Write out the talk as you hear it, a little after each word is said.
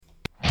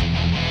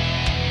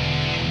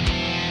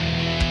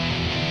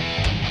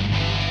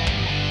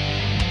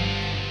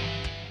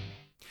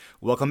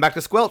Welcome back to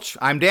Squelch.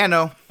 I'm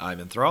Dano. I'm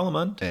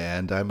Enthralamund.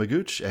 And I'm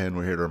Magooch, and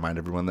we're here to remind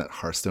everyone that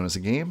Hearthstone is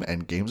a game,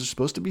 and games are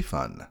supposed to be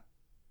fun.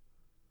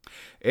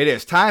 It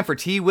is time for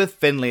Tea with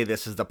Finley.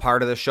 This is the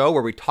part of the show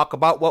where we talk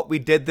about what we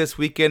did this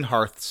week in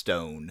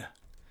Hearthstone.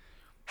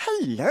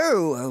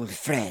 Hello, old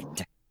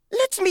friend.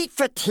 Let's meet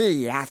for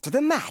tea after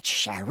the match,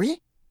 shall we?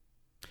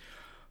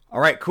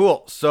 All right,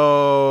 cool.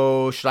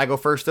 So, should I go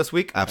first this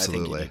week? Absolutely.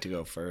 I think you need to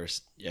go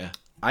first. Yeah.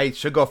 I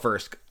should go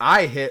first.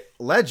 I hit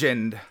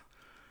Legend,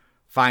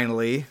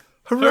 finally.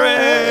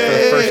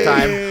 Hooray! For the first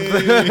time.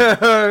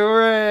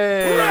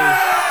 Hooray!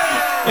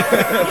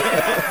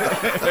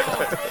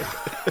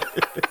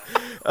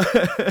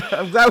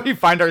 I'm glad we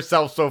find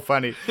ourselves so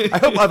funny. I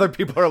hope other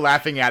people are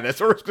laughing at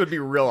us, or it's going to be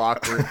real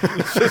awkward.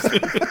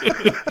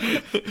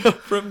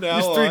 From now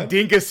These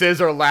three dinkuses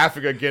are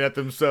laughing again at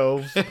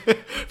themselves.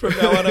 From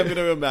now on, I'm going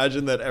to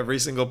imagine that every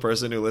single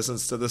person who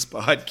listens to this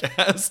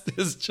podcast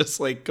is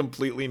just like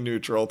completely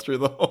neutral through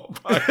the whole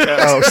podcast.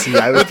 Oh, see,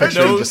 I was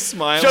picturing No just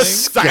smiling.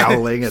 Just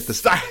scowling at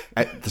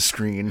the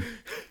screen,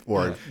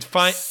 or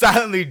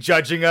silently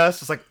judging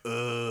us. It's like,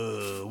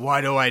 why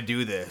do I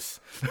do this?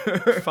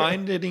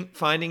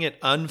 finding it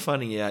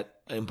unfunny yet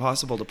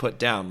impossible to put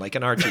down, like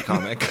an Archie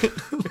comic.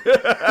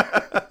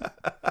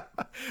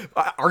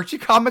 Archie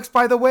comics,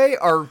 by the way,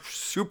 are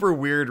super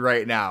weird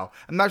right now.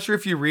 I'm not sure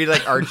if you read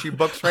like Archie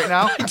books right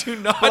now. I do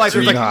not like,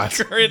 read not.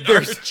 current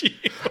Archie.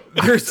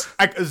 There's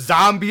like a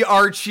zombie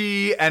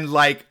Archie and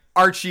like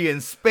Archie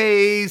in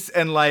space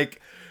and like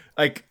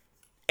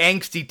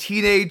angsty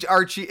teenage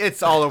Archie.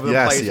 It's all over the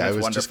place. Yeah, I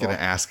was wonderful. just going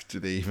to ask, do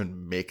they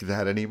even make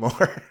that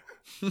anymore?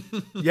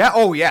 Yeah.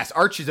 Oh, yes.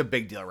 Archie's a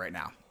big deal right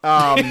now.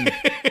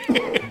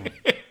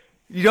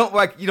 You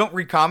don't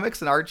read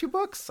comics and Archie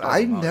books?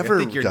 I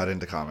never got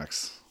into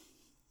comics.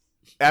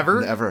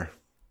 Ever? Never.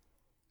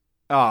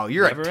 Oh,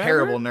 you're Never, a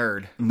terrible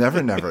nerd.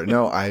 Never.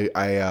 No,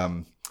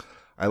 I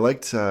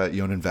liked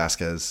Yonan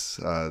Vasquez.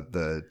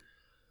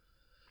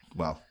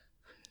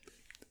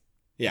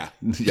 Yeah.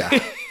 Yeah.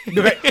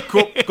 Okay,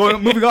 cool.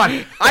 Moving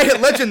on. I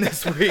hit Legend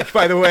this week,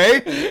 by the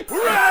way.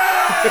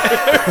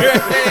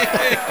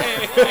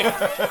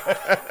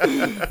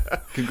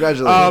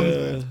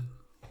 Congratulations.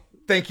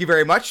 Thank you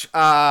very much.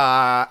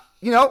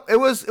 It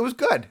was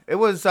good. It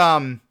was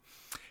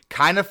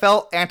kind of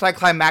felt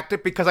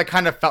anticlimactic because I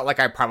kind of felt like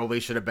I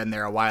probably should have been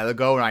there a while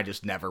ago, and I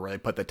just never really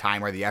put the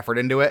time or the effort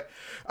into it.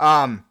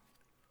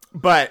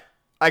 But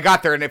I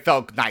got there and it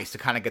felt nice to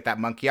kind of get that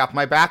monkey off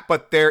my back.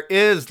 But there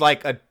is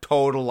like a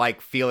total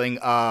like feeling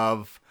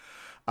of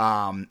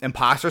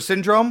imposter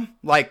syndrome.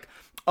 Like,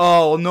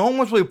 oh, no one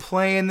was really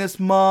playing this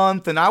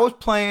month, and I was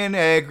playing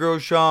aggro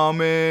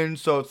shaman.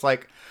 So it's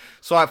like,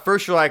 so at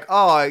first you're like,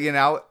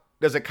 oh,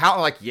 does it count?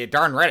 I'm like, yeah,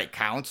 darn right it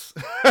counts.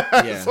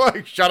 Yeah. So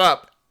like, shut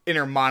up,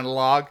 inner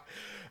monologue.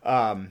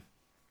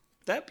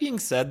 That being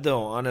said,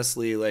 though,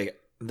 honestly, like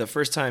the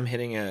first time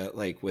hitting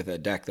with a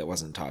deck that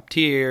wasn't top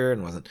tier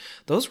and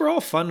those were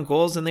all fun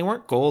goals, and they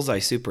weren't goals I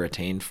super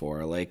attained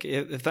for. Like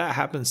if that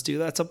happens too,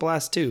 that's a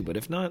blast too. But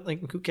if not,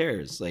 like who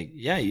cares? Like,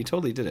 yeah, you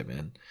totally did it,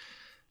 man.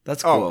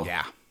 That's cool. Oh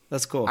yeah.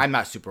 That's cool. I'm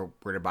not super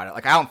worried about it.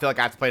 Like, I don't feel like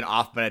I have to play an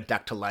off-minute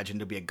deck to Legend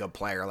to be a good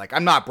player. Like,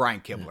 I'm not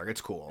Brian Kibler.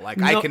 It's cool.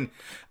 Like, I can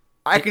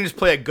just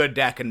play a good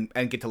deck and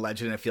get to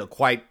Legend and feel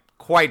quite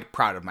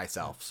proud of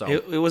myself. So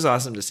it was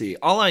awesome to see.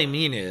 All I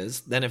mean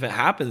is, then if it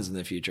happens in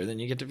the future, then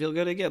you get to feel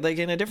good again, like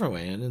in a different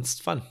way, and it's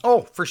fun.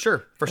 Oh, for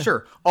sure.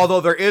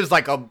 Although there is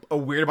like a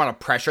weird amount of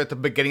pressure at the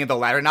beginning of the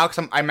ladder now,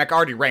 because I'm like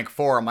already rank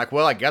 4. I'm like,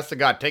 well, I guess I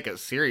gotta take it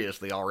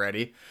seriously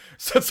already.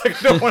 So it's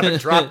like I don't want to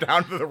drop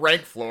down to the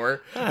rank floor.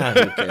 Who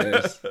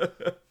cares?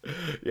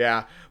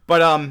 Yeah,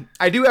 but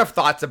I do have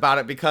thoughts about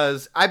it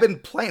because I've been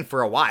playing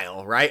for a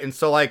while, right? And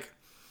so like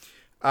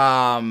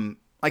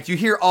you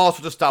hear all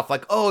sorts of stuff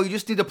like, oh, you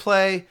just need to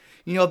play,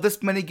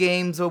 this many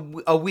games a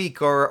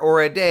week or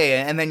a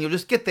day, and then you'll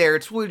just get there.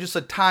 It's really just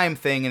a time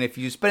thing, and if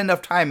you spend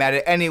enough time at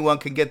it, anyone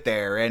can get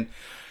there. And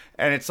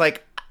it's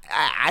like,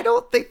 I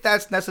don't think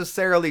that's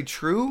necessarily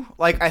true.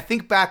 Like, I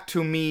think back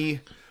to me,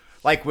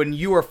 like when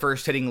you were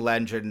first hitting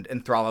Legend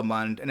and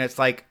Thralamund, and it's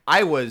like,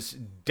 I was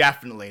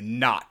definitely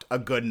not a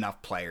good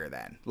enough player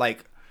then.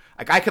 Like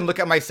I can look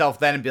at myself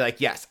then and be like,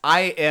 yes,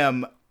 I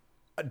am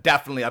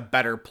definitely a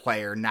better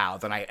player now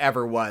than I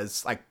ever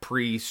was like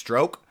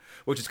pre-stroke,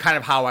 which is kind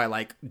of how I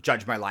like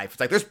judge my life. It's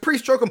like there's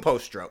pre-stroke and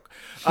post-stroke.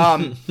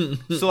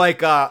 So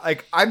like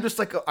I'm just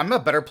like, I'm a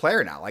better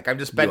player now. Like I've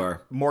just spent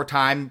more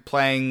time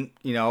playing,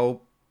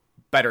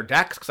 better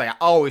decks, because I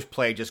always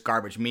play just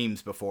garbage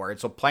memes before. And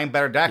so playing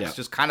better decks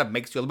just kind of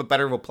makes you a little bit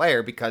better of a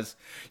player because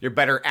you're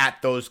better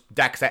at those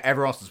decks that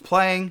everyone else is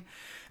playing.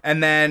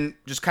 And then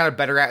just kind of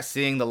better at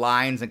seeing the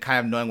lines and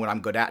kind of knowing what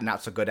I'm good at and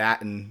not so good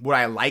at, and what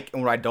I like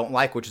and what I don't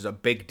like, which is a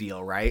big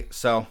deal, right?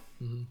 So,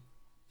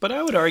 But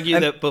I would argue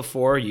that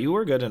before you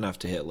were good enough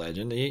to hit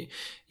Legend,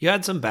 you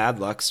had some bad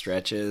luck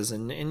stretches,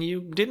 and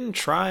you didn't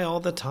try all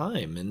the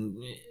time.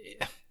 And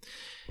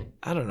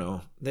I don't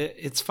know.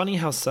 It's funny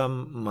how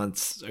some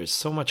months are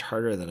so much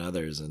harder than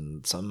others,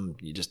 and some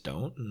you just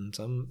don't, and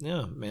some,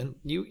 yeah, man,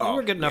 you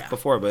were good enough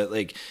before, but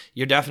like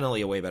you're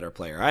definitely a way better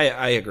player.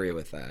 I agree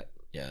with that.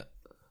 Yeah.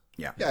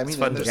 Yeah. Yeah, I mean, it's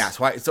fun. Yeah,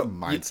 so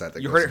mindset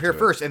that you goes heard it here into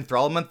first.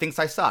 Enthrallment thinks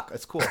I suck.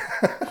 It's cool.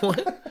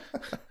 What?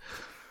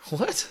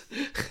 What?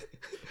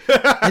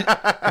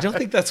 I don't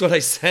think that's what I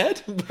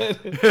said. But...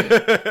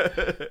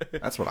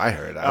 That's what I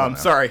heard. I don't know.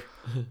 Sorry.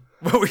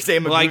 What were we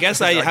saying? Well, I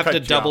guess I have to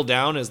double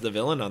down as the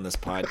villain on this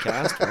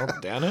podcast. Well,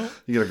 Dano,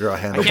 You got a girl I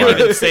can't handlebar,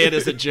 even say it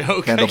as a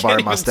joke.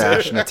 handlebar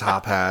mustache and a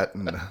top hat.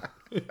 And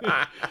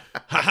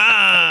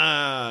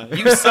Ha!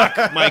 You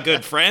suck, my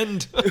good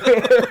friend.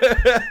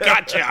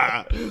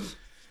 Gotcha.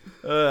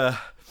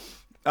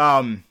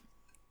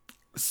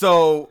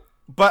 So,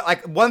 but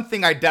like one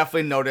thing I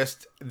definitely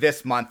noticed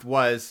this month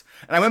was,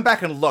 and I went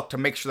back and looked to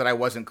make sure that I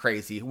wasn't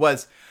crazy,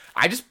 was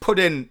I just put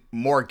in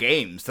more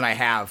games than I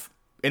have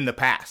in the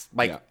past.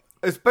 Like,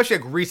 especially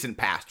like recent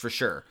past for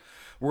sure.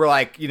 Where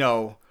like, you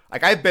know,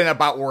 like I've been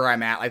about where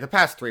I'm at, like the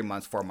past 3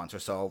 months, 4 months or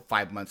so,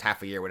 5 months,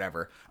 half a year,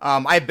 whatever.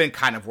 I've been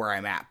kind of where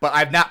I'm at, but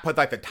I've not put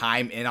like the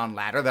time in on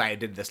ladder that I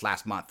did this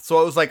last month.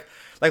 So it was like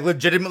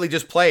legitimately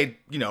just played,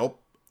 you know,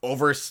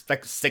 over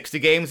like 60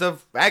 games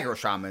of aggro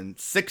shaman,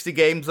 60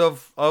 games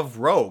of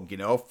rogue, you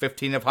know,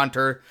 15 of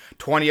hunter,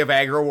 20 of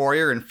aggro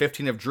warrior, and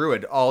 15 of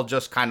druid, all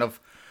just kind of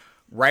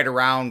right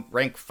around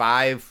rank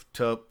 5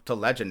 to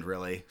legend,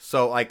 really.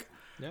 So like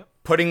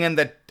putting in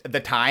the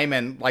time,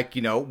 and like,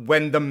 you know,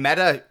 when the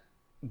meta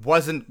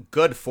wasn't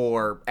good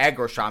for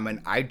aggro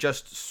shaman, I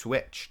just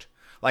switched.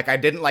 Like I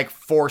didn't like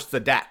force the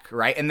deck,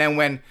 right? And then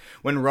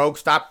when rogue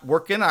stopped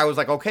working, I was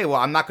like, okay,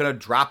 well, I'm not gonna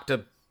drop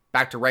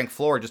back to rank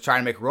floor just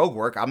trying to make rogue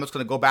work. I'm just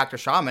gonna go back to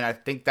shaman. I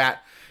think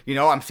that, you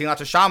know, I'm seeing lots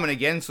of shaman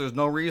again, so there's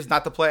no reason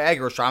not to play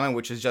aggro shaman,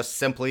 which is just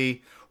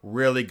simply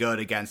really good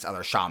against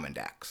other shaman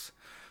decks.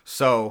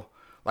 So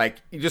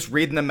like you just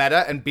reading the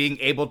meta and being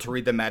able to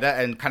read the meta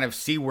and kind of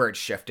see where it's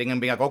shifting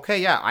and being like,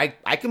 okay, yeah,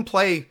 I can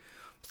play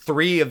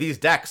 3 of these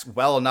decks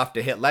well enough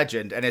to hit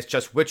legend, and it's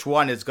just which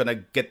one is going to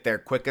get there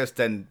quickest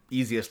and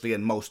easiestly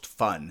and most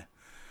fun.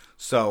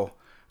 So,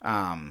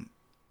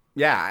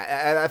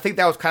 yeah, I think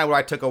that was kind of what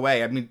I took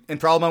away. I mean,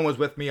 Enthrallment was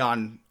with me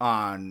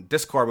on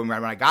Discord when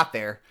I got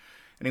there,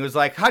 and he was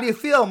like, how do you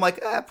feel? I'm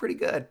like, pretty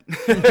good.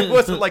 It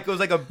wasn't like, it was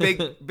like a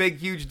big,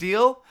 huge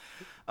deal.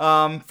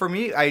 For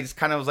me, I just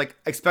kind of was like,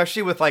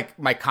 especially with like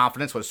my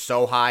confidence was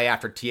so high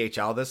after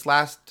THL these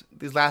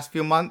last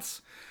few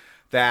months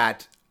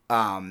that,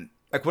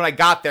 like when I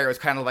got there, it was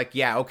kind of like,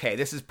 yeah, okay,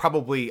 this is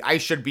probably, I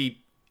should be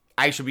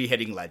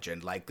hitting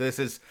legend. Like this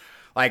is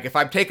like, if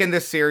I'm taking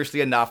this seriously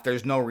enough,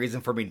 there's no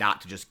reason for me not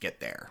to just get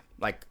there.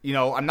 Like, you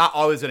know, I'm not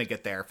always going to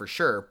get there for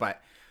sure,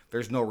 but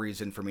there's no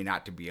reason for me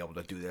not to be able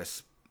to do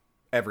this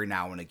every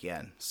now and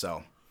again.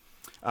 So,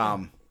 I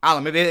don't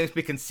know, maybe it makes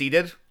me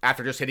conceited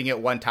after just hitting it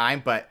one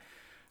time, but,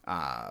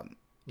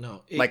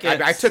 no, like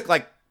I took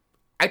like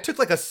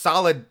a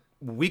solid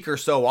week or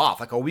so off,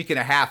 like a week and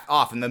a half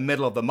off in the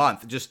middle of the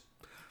month, just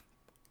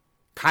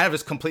kind of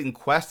just completing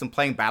quests and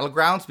playing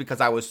Battlegrounds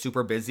because I was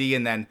super busy,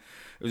 and then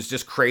it was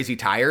just crazy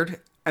tired.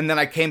 And then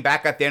I came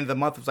back at the end of the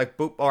month. It was like,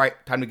 boop, all right,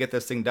 time to get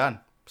this thing done.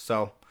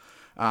 So,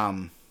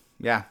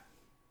 yeah.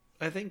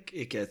 I think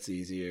it gets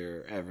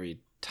easier every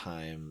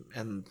time.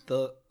 And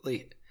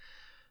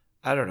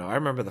I don't know. I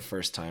remember the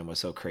first time was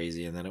so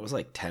crazy, and then it was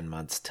like 10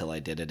 months till I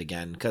did it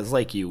again. Because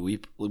like you, we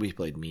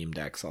played meme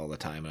decks all the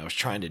time, and I was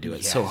trying to do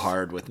it so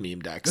hard with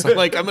meme decks. I'm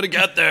like, I'm gonna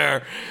get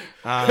there.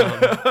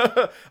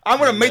 I'm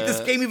gonna make this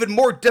game even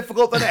more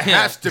difficult than it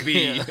has to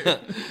be.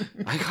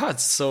 I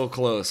got so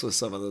close with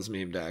some of those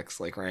meme decks,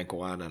 like rank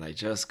 1, and I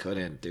just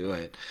couldn't do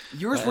it.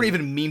 Yours weren't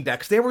even meme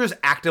decks; they were just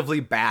actively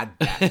bad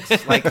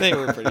decks. Like they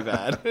were pretty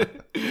bad.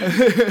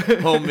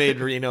 Homemade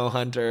Reno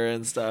Hunter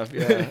and stuff.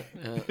 Yeah,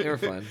 they were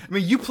fun. I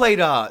mean, you played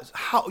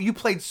you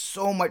played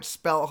so much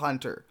Spell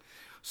Hunter.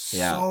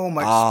 So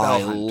much Spell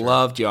Hunter. I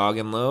loved Yogg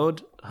and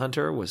Load.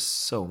 Hunter was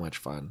so much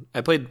fun.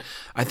 I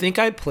think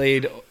I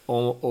played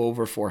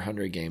over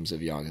 400 games of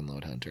Yogg and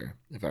Load Hunter,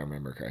 if I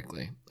remember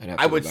correctly.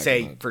 I would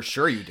say for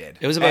sure you did.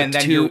 It was about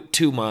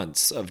two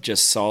months of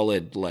just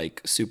solid,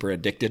 like, super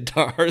addicted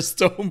to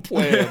Hearthstone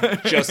playing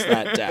just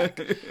that deck.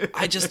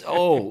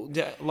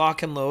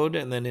 Lock and Load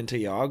and then into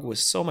Yogg was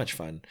so much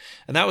fun.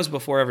 And that was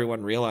before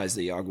everyone realized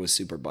that Yogg was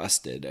super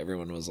busted.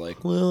 Everyone was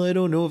like, well, I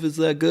don't know if it's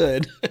that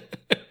good.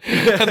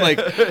 And like,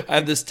 I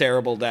have this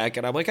terrible deck,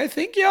 and I'm like, I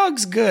think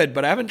Yogg's good,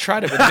 but I haven't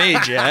tried it with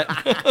Mage yet.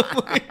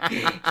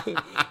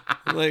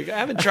 like, I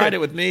haven't tried it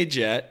with Mage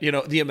yet. You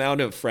know, the amount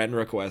of friend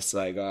requests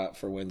I got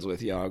for wins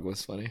with Yogg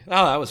was funny.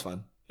 Oh, that was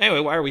fun. Anyway,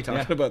 why are we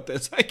talking about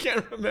this? I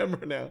can't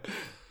remember now.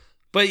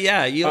 But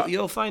yeah,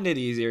 you'll find it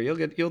easier.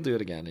 You'll do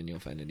it again, and you'll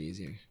find it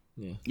easier.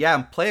 Yeah,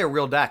 and play a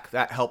real deck.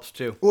 That helps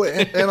too. Well,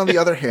 and on the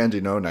other hand,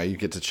 you know, now you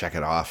get to check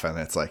it off, and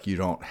it's like you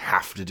don't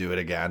have to do it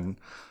again.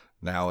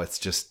 Now it's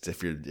just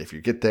if you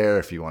get there,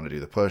 if you want to do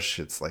the push,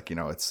 it's like, you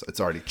know, it's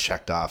already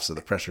checked off, so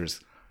the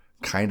pressure's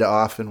kind of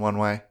off in one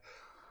way.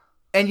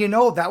 And you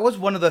know, that was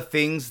one of the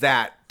things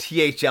that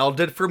THL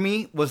did for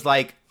me, was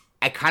like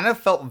I kind of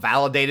felt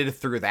validated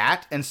through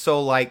that. And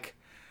so, like,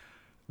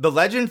 the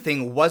legend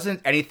thing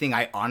wasn't anything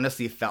I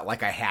honestly felt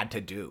like I had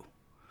to do.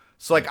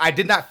 So, like, I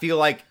did not feel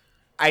like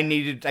I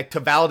needed, like, to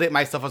validate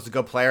myself as a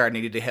good player, I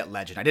needed to hit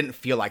legend. I didn't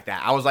feel like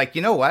that. I was like,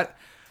 you know what?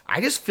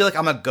 I just feel like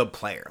I'm a good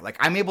player. Like,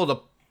 I'm able to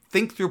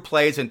think through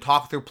plays and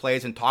talk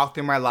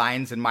through my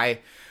lines and my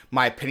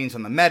opinions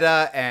on the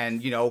meta,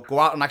 and, you know, go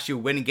out and actually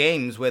win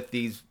games with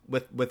these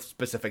with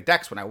specific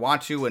decks when I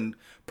want to, and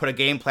put a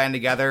game plan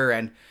together.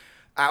 And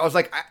I was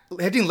like,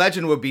 hitting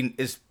legend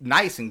is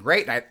nice and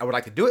great, and I would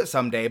like to do it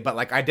someday, but,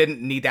 like, I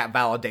didn't need that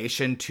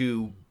validation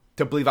to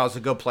believe I was a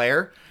good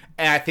player.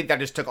 And I think that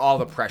just took all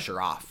the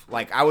pressure off.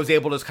 Like, I was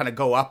able to just kind of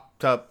go up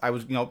to, I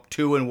was,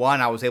 2-1.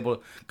 I was able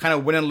to kind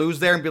of win and lose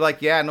there and be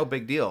like, yeah, no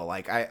big deal.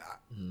 Like,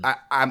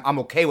 I'm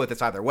okay with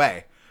this either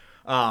way.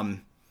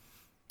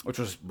 Which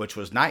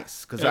was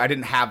nice, because I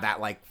didn't have that,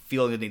 like,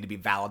 feeling the need to be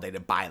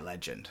validated by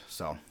legend.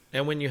 So,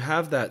 and when you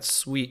have that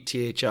sweet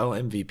THL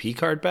MVP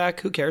card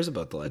back, who cares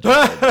about the legend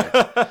card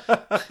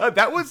back?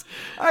 That was,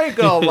 I ain't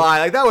gonna lie,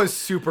 like, that was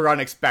super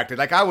unexpected.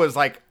 Like, I was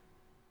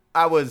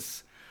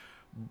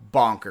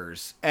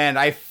bonkers, and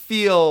I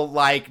feel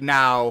like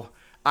now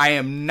I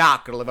am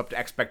not gonna live up to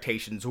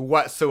expectations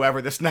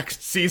whatsoever this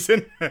next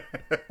season.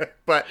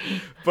 but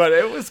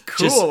it was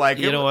cool. Just, like,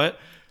 you know what?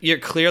 You're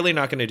clearly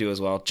not going to do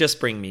as well. Just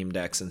bring meme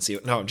decks and see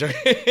what... No, I'm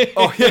joking.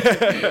 Oh,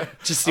 yeah.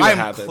 Just see what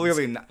happens.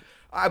 Clearly not.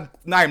 I'm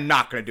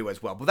not going to do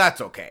as well, but that's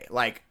okay.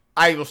 Like,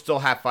 I will still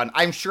have fun.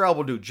 I'm sure I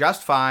will do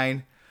just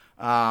fine.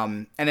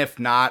 And if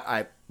not,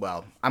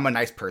 I'm a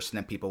nice person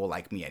and people will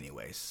like me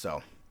anyways,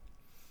 so.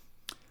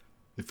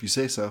 If you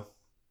say so.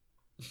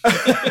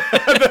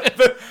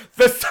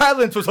 The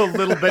silence was a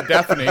little bit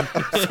deafening.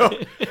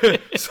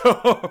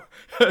 So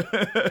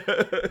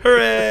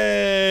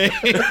Hooray!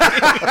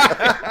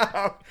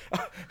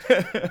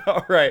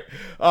 All right.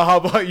 How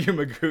about you,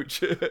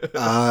 Magooch?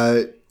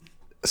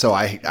 So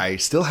I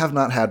still have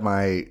not had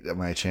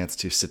my chance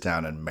to sit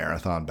down and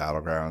marathon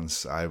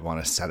Battlegrounds. I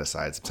want to set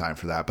aside some time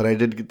for that, but I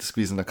did get to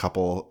squeeze in a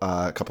couple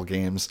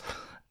games,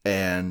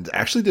 and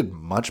actually did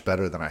much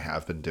better than I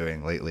have been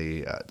doing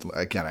lately.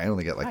 Again, I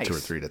only get like 2 or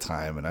 3 at a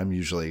time, and I'm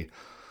usually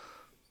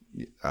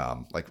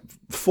like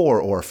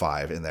 4 or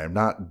 5 in there. I'm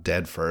not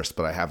dead first,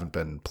 but I haven't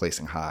been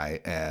placing high,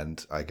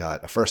 and I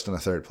got a first and a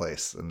third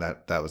place, and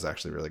that was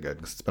actually really good,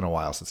 because it's been a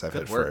while since I've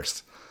hit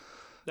first.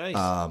 Nice.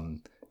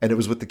 And it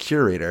was with the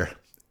curator,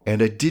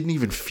 and I didn't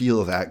even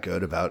feel that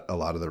good about a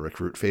lot of the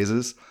recruit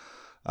phases.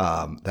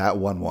 That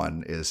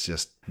 1/1 is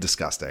just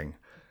disgusting.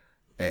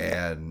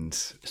 And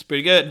it's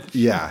pretty good.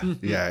 Yeah,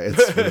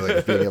 it's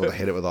really being able to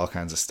hit it with all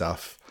kinds of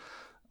stuff.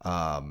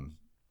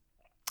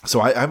 So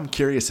I'm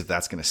curious if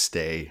that's going to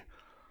stay,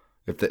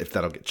 if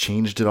that'll get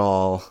changed at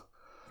all,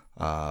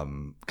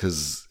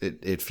 because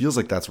it feels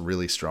like that's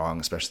really strong,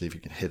 especially if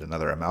you can hit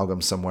another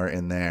amalgam somewhere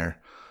in there.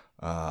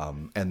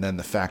 And then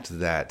the fact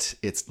that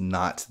it's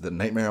not the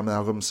Nightmare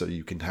Amalgam, so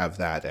you can have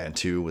that and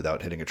 2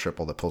 without hitting a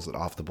triple that pulls it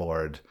off the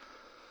board.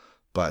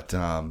 But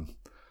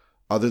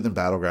other than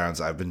Battlegrounds,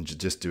 I've been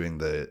just doing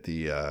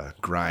the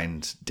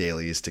grind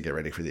dailies to get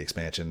ready for the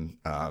expansion.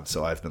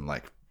 So I've been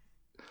like,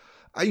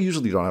 I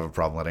usually don't have a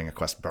problem letting a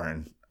quest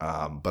burn,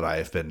 but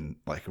I've been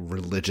like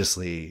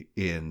religiously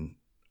in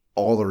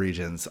all the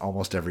regions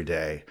almost every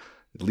day,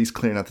 at least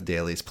clearing out the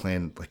dailies,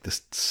 playing like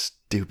this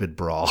stupid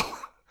brawl.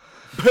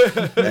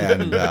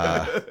 And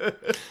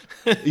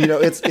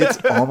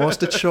it's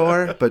almost a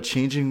chore, but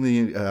changing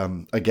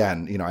the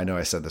again, I know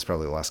I said this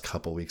probably the last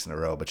couple weeks in a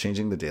row, but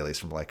changing the dailies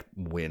from like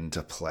win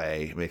to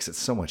play makes it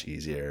so much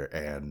easier,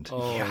 and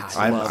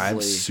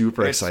I'm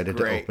super excited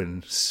to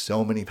open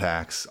so many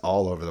packs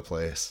all over the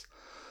place.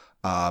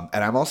 And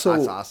I'm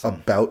also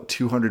about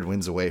 200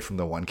 wins away from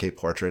the 1K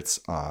portraits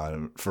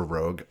for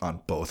Rogue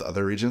on both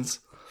other regions.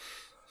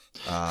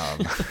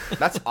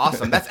 That's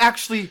awesome. That's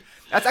actually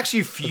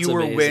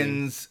fewer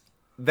wins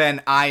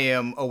than I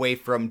am away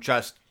from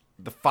just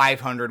the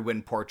 500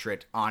 win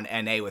portrait on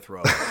NA with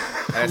Rogue.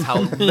 That is how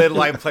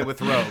little I play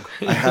with Rogue.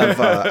 I have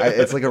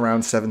it's like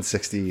around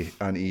 760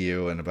 on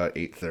EU and about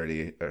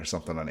 830 or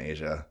something on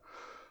Asia.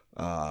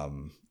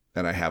 And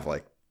I have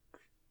like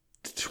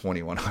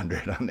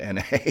 2100 on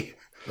NA.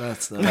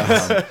 That's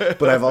nice.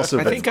 But I've also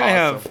I think I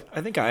have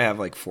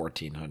like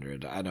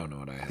 1400. I don't know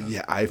what I have.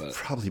 Yeah, I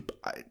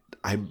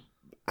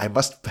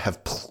must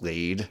have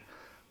played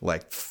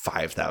like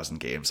 5,000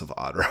 games of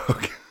Odd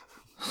Rogue.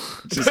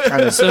 Which is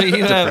kind of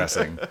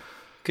depressing.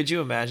 Could you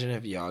imagine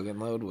if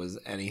Yoggenload was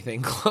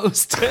anything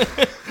close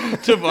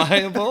to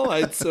viable?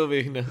 I'd still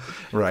be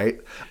right.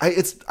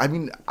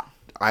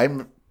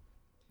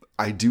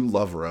 I do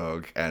love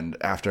Rogue, and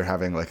after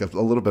having like a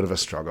little bit of a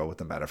struggle with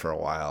the meta for a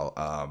while,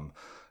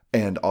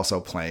 and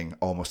also playing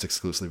almost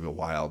exclusively with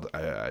Wild,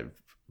 I'm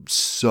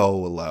so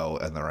low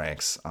in the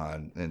ranks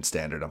in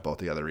Standard on both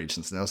the other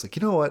regions, and I was like,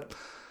 you know what?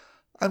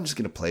 I'm just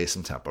gonna play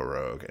some Tempo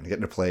Rogue and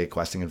getting to play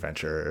Questing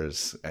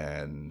Adventures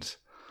and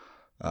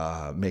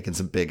making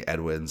some big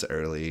Edwins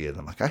early, and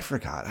I'm like, I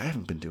forgot I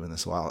haven't been doing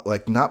this a while.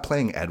 Like, not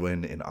playing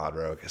Edwin in Odd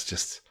Rogue is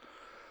just,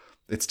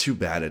 it's too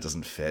bad it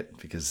doesn't fit,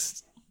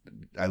 because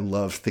I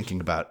love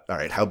thinking about, all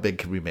right, how big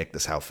can we make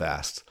this? How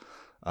fast?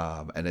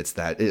 And it's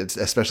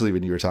especially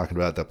when you were talking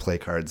about the play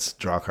cards,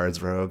 draw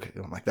cards, rogue.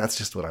 I'm like, that's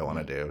just what I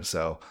want to do.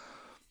 So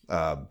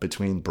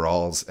between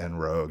brawls and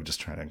rogue, just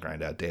trying to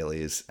grind out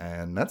dailies,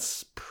 and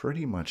that's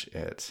pretty much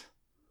it.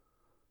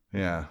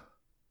 Yeah.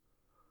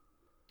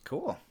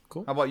 Cool.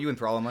 How about you,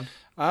 Enthrallman?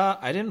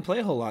 I didn't play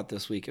a whole lot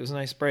this week. It was a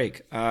nice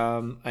break. I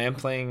am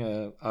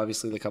playing,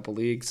 obviously, the couple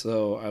leagues,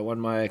 so I won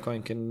my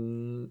Coin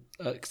Can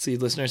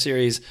Exceed Listener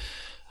Series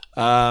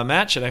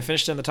match, and I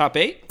finished in the top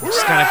 8, which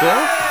is kind of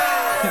cool.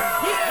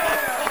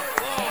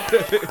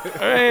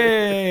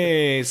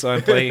 Hooray! So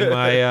I'm playing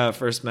my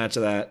first match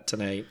of that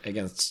tonight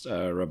against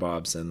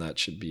Rabobs, and that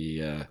should be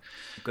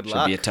Good should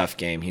luck. be a tough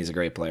game. He's a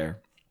great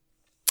player.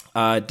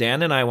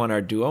 Dan and I won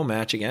our duo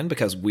match again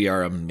because we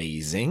are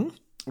amazing.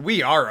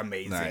 We are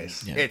amazing.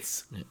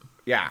 Nice.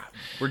 Yeah.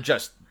 We're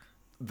just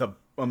the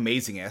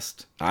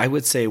amazingest. I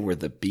would say we're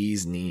the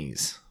bee's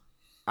knees.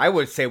 I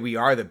would say we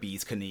are the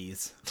bee's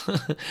knees.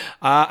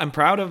 I'm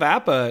proud of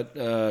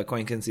Appa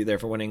Coincancy there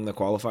for winning the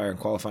qualifier and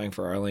qualifying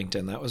for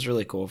Arlington. That was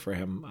really cool for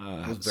him.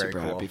 was very super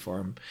cool. happy for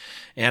him.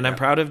 And I'm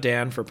proud of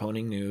Dan for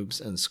poning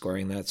noobs and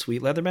scoring that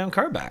sweet leather-bound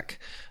card back.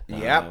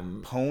 Yep.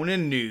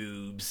 Ponin'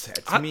 noobs.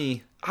 That's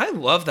me. I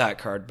love that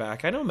card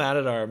back. I know Mad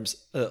at Arms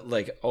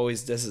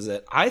always disses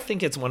it. I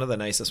think it's one of the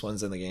nicest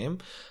ones in the game.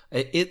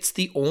 It's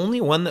the only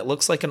one that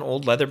looks like an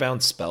old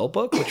leather-bound spell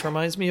book, which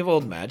reminds me of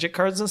old Magic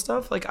cards and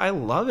stuff. Like, I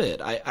love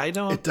it. I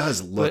don't. It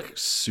does look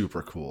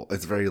super cool.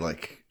 It's very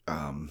like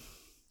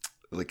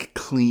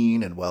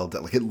clean and well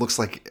done. Like it looks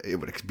like it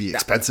would be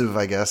expensive,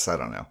 I guess. I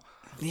don't know.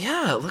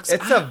 Yeah, it looks.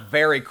 It's a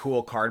very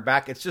cool card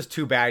back. It's just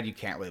too bad you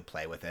can't really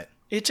play with it.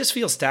 It just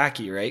feels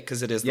tacky, right?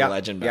 Because it is the Yep,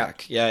 legend yep.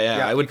 back.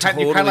 Yeah. I would You're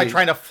totally. kind of like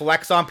trying to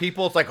flex on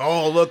people. It's like,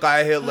 oh, look,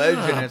 I hit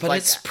legend. And it's but like,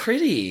 it's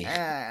pretty.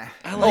 I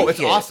like it's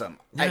it. awesome.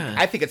 Yeah.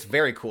 I think it's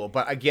very cool.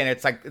 But again,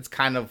 it's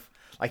kind of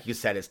like you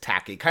said, it's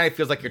tacky. It kind of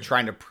feels like you're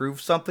trying to prove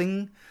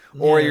something,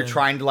 or you're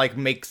trying to like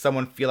make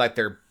someone feel like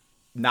they're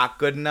not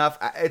good enough.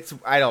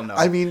 I don't know.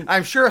 I mean,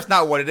 I'm sure it's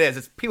not what it is.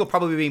 It's people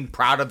probably being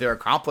proud of their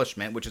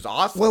accomplishment, which is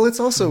awesome. Well, it's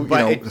also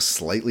But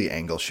slightly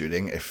angle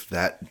shooting.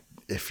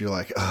 If you're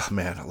like, oh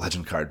man, a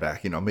legend card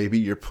back, maybe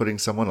you're putting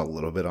someone a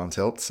little bit on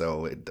tilt,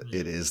 so it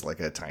is like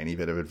a tiny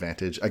bit of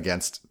advantage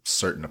against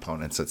certain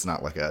opponents. It's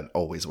not like an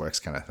always works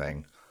kind of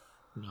thing.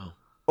 No.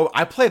 Oh,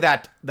 I play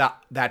that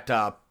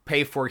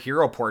pay for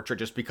hero portrait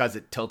just because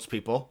it tilts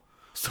people.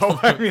 So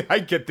I mean, I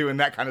get doing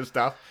that kind of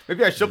stuff.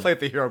 Maybe I should play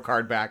the hero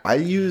card back. I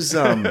use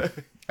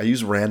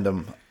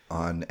random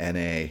on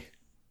NA,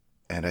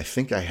 and I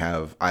think I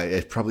have.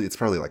 It's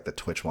probably like the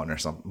Twitch one or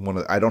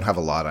something. I don't have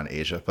a lot on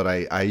Asia, but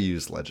I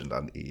use legend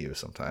on EU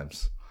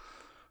sometimes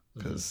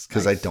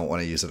because I don't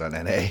want to use it on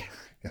NA.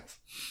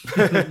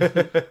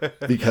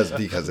 because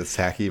it's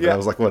tacky. But I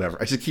was like, whatever.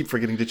 I just keep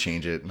forgetting to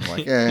change it. And I'm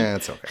like,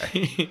 it's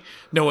okay.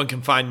 No one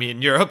can find me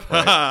in Europe.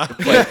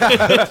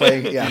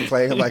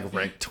 playing like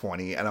rank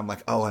 20, and I'm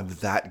like, oh, I'm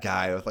that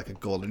guy with like a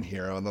golden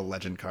hero and the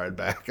legend card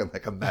back and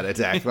like a meta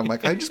deck, and I'm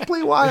like, I just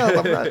play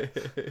wild. I'm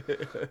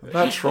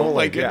not trolling. Oh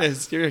my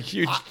goodness, you're a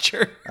huge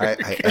jerk. I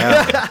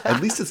am.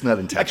 At least it's not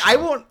intentional. I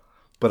won't.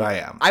 But I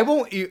am. I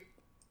won't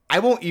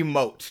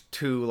emote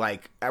to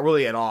like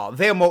really at all. If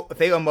they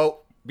emote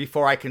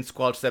before I can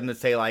squelch them to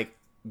say like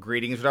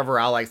greetings or whatever,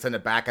 I'll like send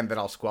it back and then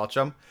I'll squelch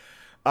them.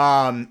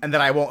 And then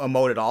I won't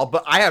emote at all.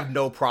 But I have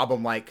no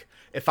problem like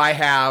if I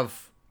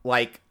have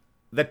like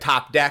the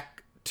top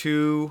deck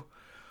to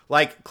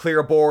like clear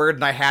a board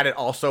and I had it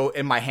also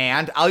in my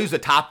hand, I'll use the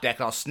top deck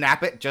and I'll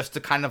snap it just to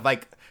kind of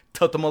like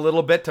tilt them a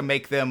little bit to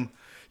make them,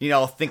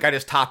 think I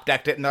just top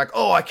decked it, and they're like,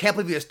 "Oh, I can't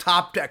believe you just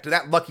top decked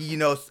that lucky,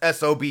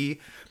 SOB."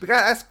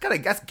 Because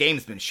that's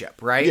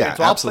gamesmanship, right? Yeah, and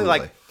so I'll absolutely.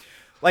 play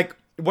like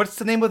what's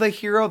the name of the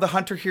hero, the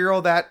hunter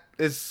hero that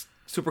is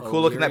super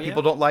cool looking that Illyria?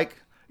 people don't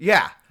like?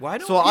 Yeah. Why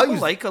don't so people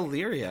like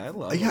Illyria? I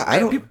love it. I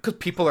don't. because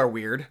people are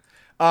weird.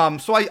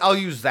 So I'll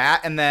use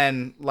that, and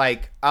then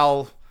like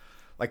I'll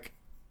like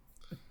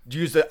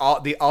use the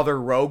other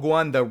rogue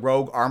one, the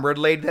rogue armored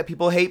lady that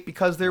people hate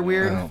because they're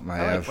weird. I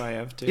I like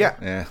Maiev too. Yeah.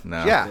 Yeah.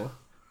 No. Yeah. Cool.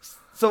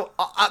 So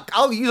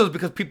I'll use those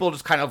because people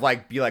just kind of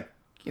like be like,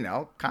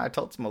 kind of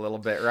tilts them a little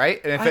bit,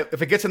 right? And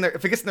if it gets in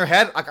their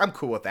head, like, I'm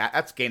cool with that.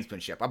 That's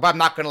gamesmanship. But I'm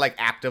not gonna like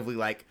actively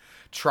like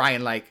try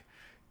and like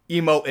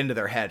emote into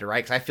their head,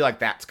 right? Because I feel like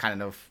that's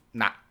kind of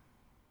not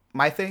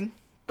my thing.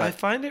 I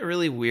find it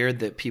really weird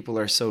that people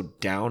are so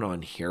down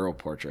on hero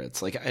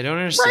portraits. Like, I don't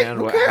understand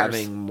who what cares?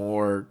 having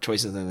more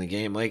choices in the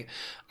game. Like,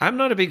 I'm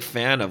not a big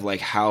fan of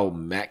like how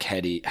mech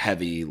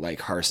heavy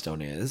like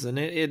Hearthstone is, and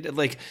it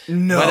like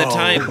No. by the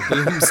time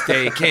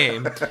Boomsday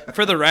came,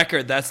 for the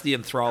record, that's the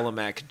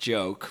Enthrallamac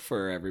joke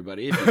for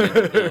everybody if you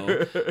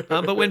didn't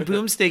know. But when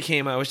Boomsday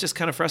came, I was just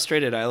kind of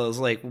frustrated. I was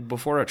like,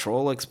 before a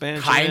troll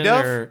expansion, Kind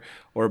of?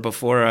 or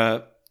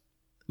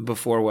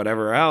before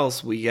whatever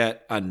else, we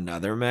get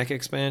another mech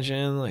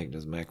expansion, like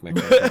just mech, and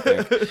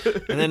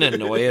then a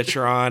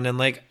Noyatron, and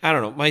like, I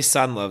don't know, my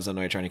son loves a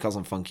Noyatron. He calls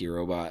him Funky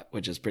Robot,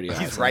 which is pretty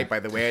awesome. He's right,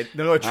 by the way.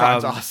 No,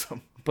 Tron's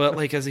awesome. But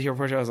like as a hero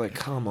portrait, I was like,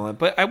 come on.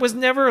 But I would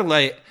never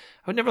like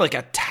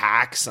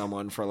attack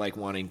someone for like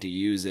wanting to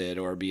use it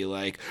or be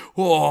like,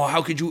 oh,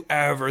 how could you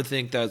ever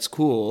think that's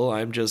cool?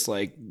 I'm just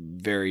like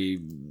very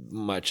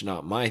much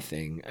not my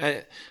thing.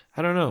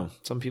 I don't know.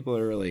 Some people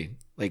are really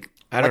like,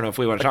 I don't know if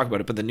we want to talk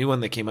about it, but the new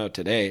one that came out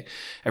today,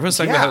 everyone's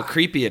talking about how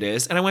creepy it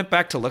is. And I went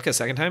back to look a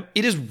second time.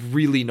 It is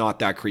really not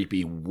that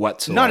creepy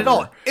whatsoever. Not at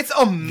all. It's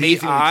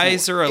amazing. The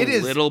eyes are a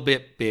little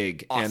bit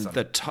big,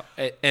 awesome.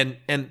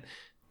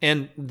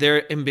 And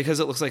because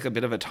it looks like a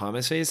bit of a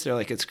Thomas face, they're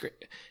like, it's great.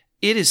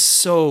 It is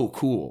so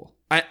cool.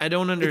 I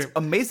don't It's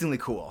amazingly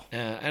cool.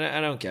 I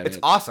don't get it. It's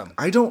awesome.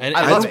 I don't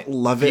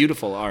love it.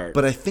 Beautiful art.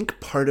 But I think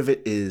part of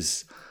it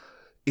is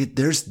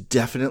there's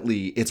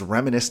definitely, it's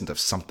reminiscent of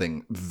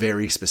something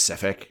very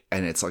specific,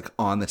 and it's like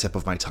on the tip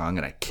of my tongue,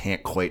 and I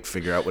can't quite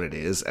figure out what it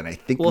is. And I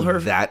think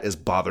that is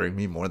bothering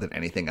me more than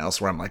anything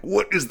else, where I'm like,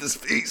 what is this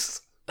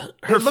face?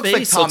 Her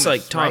face looks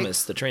like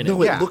Thomas, the trainer.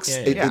 No, it looks...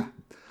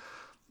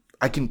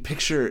 I can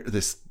picture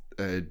this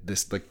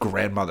like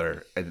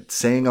grandmother and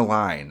saying a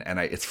line, and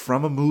it's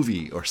from a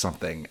movie or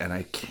something, and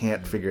I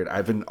can't figure it.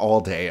 I've been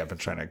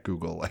trying to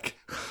Google like.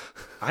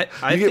 I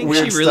think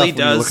she really does.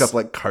 When you look up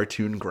like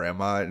cartoon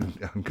grandma on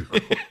Google.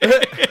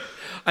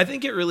 I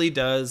think it really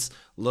does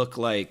look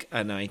like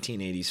a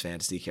 1980s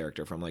fantasy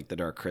character from like The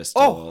Dark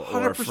Crystal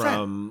or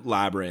from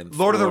Labyrinth.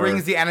 Lord of the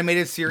Rings, the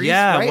animated series.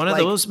 Yeah, right? one of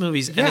those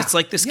movies. And it's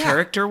like this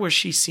character where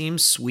she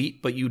seems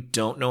sweet, but you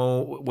don't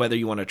know whether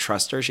you want to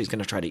trust her. She's going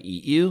to try to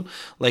eat you.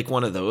 Like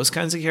one of those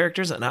kinds of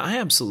characters. And I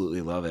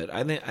absolutely love it.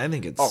 I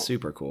think it's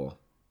super cool.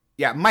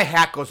 Yeah, my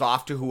hat goes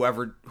off to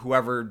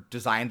whoever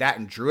designed that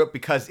and drew it,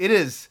 because it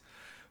is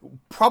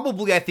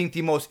probably, I think,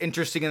 the most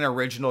interesting and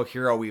original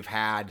hero we've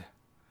had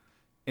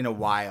in a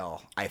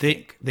while. I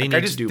think they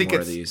need to do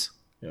more of these.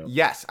 Yeah.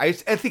 Yes, I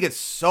think it's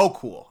so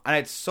cool, and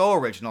it's so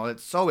original, and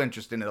it's so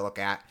interesting to look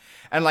at.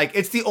 And like,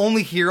 it's the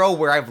only hero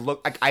where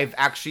I've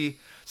actually,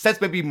 since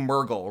maybe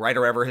Murgle, right,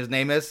 or whatever his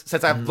name is,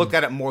 since I've looked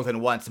at it more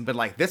than once and been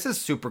like, this is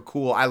super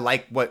cool. I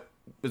like what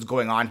is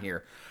going on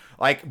here.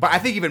 Like, but I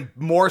think even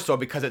more so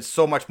because it's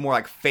so much more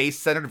like face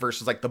centered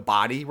versus like the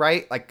body,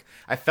 right? Like,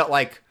 I felt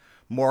like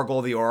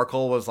Morgul the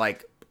Oracle was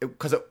like,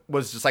 because it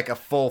was just like a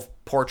full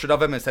portrait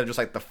of him instead of just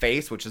like the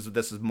face, which is what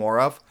this is more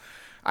of.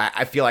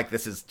 I feel like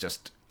this is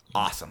just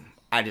awesome.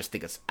 I just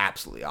think it's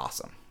absolutely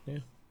awesome. Yeah.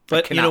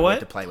 But you know what? Wait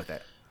to play with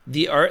it.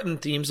 The art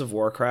and themes of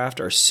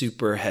Warcraft are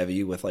super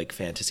heavy with like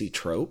fantasy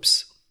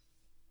tropes.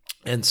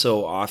 And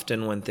so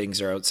often when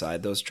things are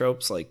outside those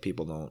tropes, like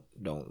people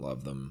don't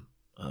love them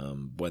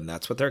when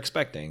that's what they're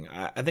expecting.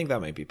 I think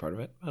that might be part of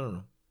it. I don't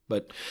know.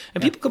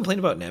 And people complain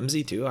about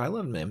Nemsy too. I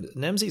love Nemsy.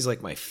 Nemsy's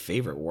like my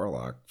favorite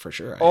warlock for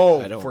sure.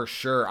 For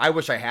sure. I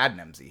wish I had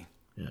Nemsy.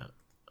 Yeah,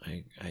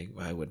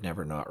 I would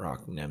never not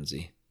rock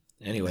Nemsy.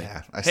 Anyway,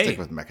 yeah, I stick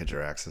with Mecha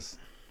Jiraxis.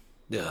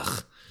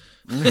 Ugh.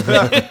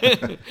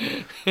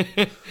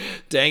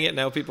 Dang it!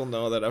 Now people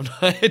know that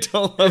I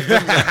don't love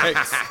the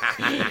mechs.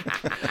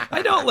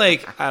 I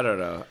don't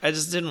know. I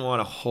just didn't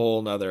want a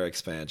whole nother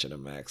expansion of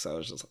mechs. I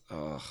was just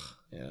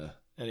yeah.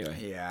 Anyway,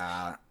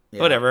 yeah.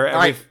 Whatever.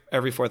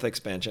 Every fourth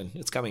expansion.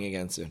 It's coming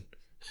again soon.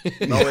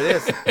 No, it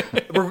is.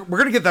 We're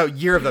gonna get the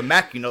year of the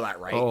mech. You know that,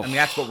 right? I mean,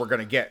 that's what we're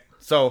gonna get.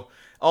 So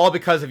all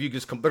because of you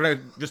they're gonna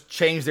just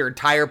change their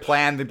entire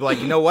plan. They'd be like,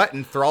 you know what?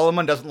 And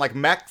Thrallman doesn't like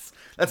mechs.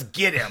 Let's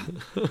get him.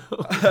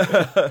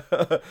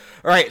 All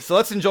right, so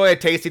let's enjoy a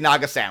tasty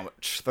Naga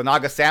sandwich. The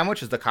Naga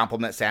sandwich is the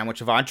complement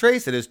sandwich of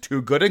entrees. It is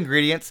 2 good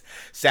ingredients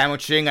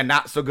sandwiching a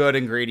not so good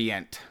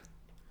ingredient.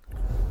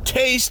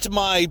 Taste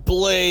my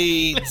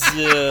blades.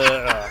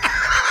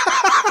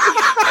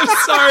 I'm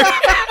sorry.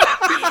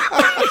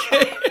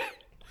 Okay.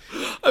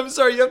 I'm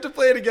sorry. You have to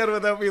play it again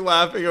without me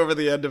laughing over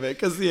the end of it,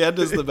 because the end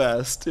is the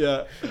best.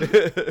 Yeah.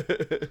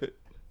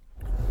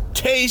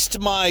 Taste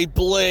my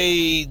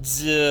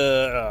blades.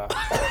 Oh,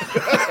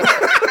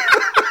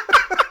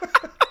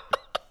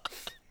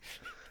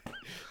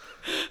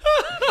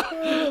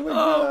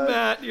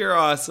 Matt, you're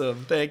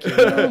awesome. Thank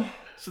you.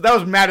 So that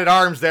was Matt at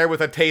Arms there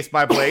with a Taste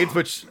My Blades,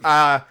 which...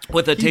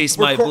 with a Taste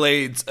My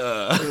Blades.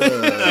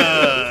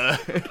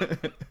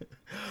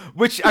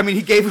 Which, I mean,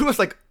 he gave it was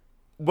like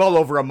well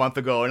over a month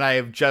ago, and I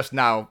have just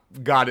now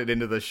got it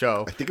into the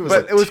show. I think it was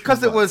but like it was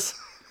because it was...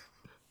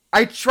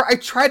 I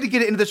tried to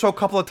get it into the show a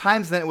couple of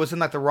times, and then it was in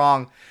like the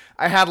wrong...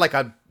 I had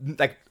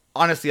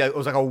honestly, it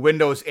was like a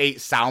Windows 8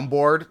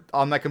 soundboard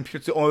on my computer.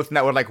 It's the only thing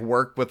that would like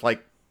work with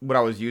like what I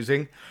was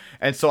using.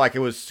 And so like it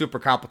was super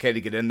complicated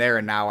to get in there,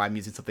 and now I'm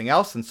using something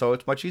else, and so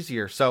it's much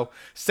easier. So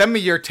send me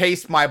your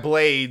Taste My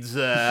Blades,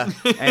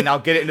 and I'll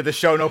get it into the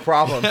show, no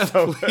problem.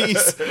 So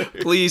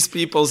please,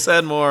 people,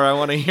 send more. I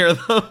want to hear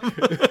them.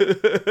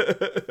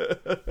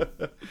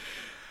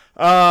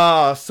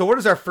 So what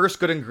is our first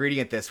good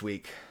ingredient this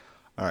week?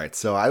 All right,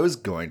 so I was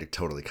going to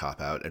totally cop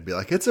out and be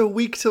like, it's a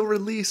week till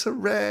release,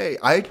 hooray.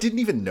 I didn't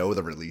even know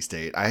the release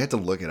date. I had to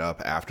look it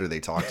up after they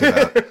talked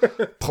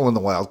about pulling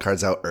the wild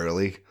cards out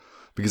early.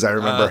 Because I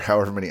remember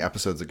however many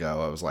episodes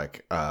ago, I was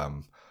like,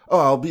 oh,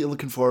 I'll be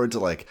looking forward to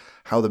like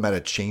how the meta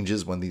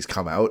changes when these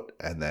come out,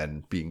 and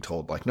then being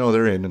told like, no,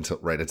 they're in until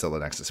the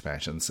next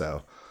expansion.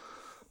 So,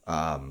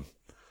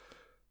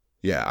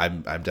 yeah,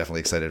 I'm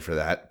definitely excited for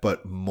that.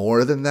 But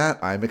more than that,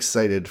 I'm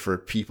excited for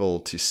people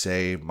to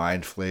say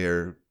Mind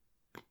Flayer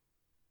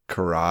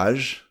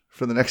Courage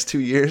for the next 2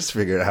 years.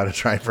 Figure out how to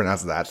try and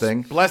pronounce that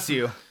thing. Bless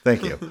you.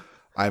 Thank you.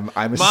 I'm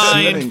Mind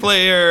assuming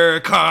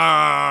Flayer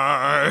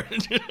card.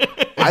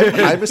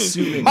 I'm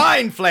assuming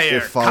Mind Flayer.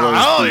 it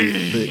follows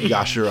the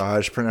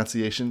Yashiraj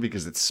pronunciation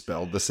because it's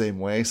spelled the same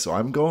way. So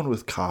I'm going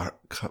with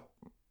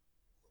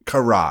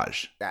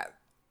Courage.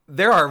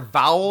 There are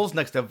vowels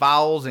next to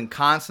vowels and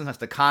consonants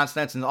next to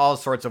consonants and all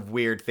sorts of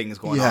weird things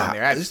going on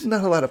there. There's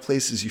not a lot of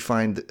places you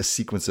find a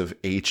sequence of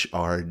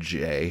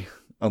HRJ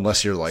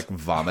unless you're like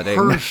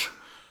vomiting.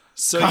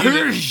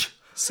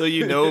 So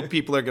you know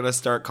people are gonna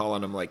start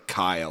calling him like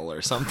Kyle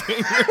or something.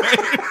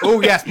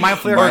 Oh yes, Mind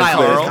Flayer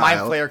Kyle. Mind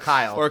Flayer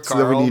Kyle. Or So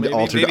then we Carl, need maybe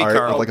altered art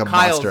Carl. of like a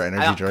Kyle's, Monster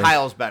Energy drink.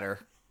 Kyle's better.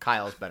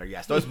 Kyle's better.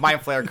 Yes, those Mind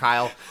Flayer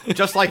Kyle.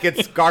 Just like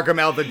it's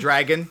Gargamel the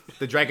dragon.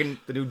 The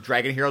new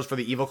dragon heroes for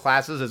the evil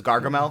classes is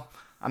Gargamel.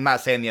 I'm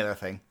not saying the other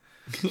thing.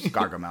 It's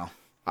Gargamel.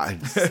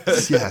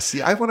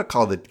 See, I want to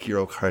call the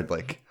hero card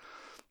like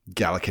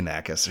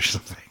Gallicanakis or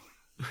something.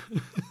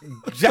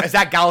 Is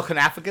that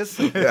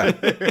Gallicanafficus? Yeah.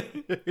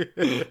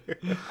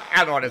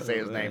 I don't want to say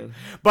his name.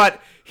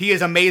 But he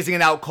is amazing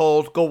and Out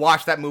Cold. Go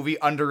watch that movie.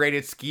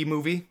 Underrated ski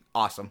movie.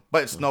 Awesome.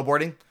 But it's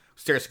snowboarding.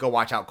 Seriously, go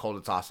watch Out Cold.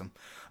 It's awesome.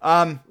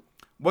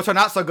 What's our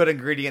not so good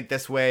ingredient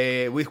this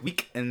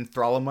week in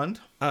Thrallamund?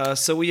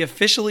 So we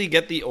officially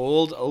get the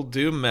old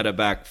Doom meta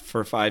back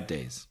for 5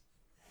 days.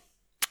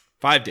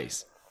 5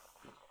 days.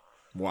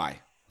 Why?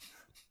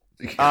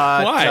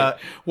 Why?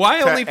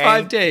 Why only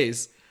 5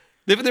 days?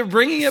 They're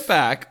bringing it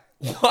back.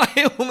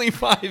 Why only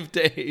 5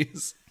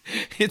 days?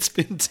 It's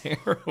been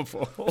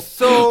terrible.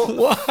 So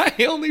why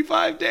only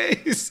 5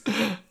 days?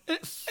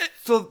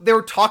 So they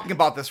were talking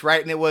about this,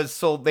 right? And it was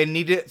so they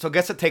needed. So I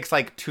guess it takes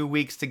like 2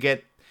 weeks to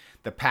get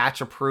the patch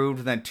approved,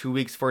 and then 2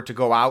 weeks for it to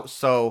go out.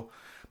 So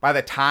by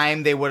the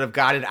time they would have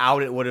got it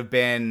out, it would have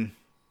been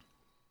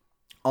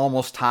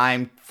almost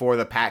time for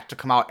the patch to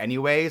come out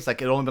anyways.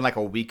 Like, it only been like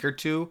a week or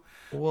two.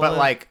 Well, but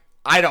like,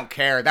 I don't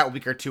care. That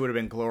week or two would have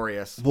been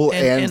glorious. Well,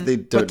 and they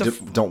but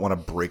don't want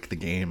to break the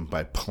game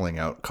by pulling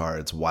out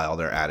cards while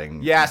they're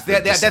adding. Yes, they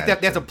have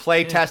to thing.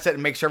 play test it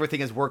and make sure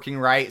everything is working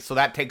right. So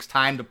that takes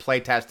time to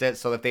play test it.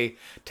 So if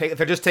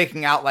they're just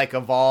taking out like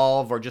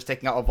Evolve or just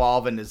taking out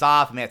Evolve and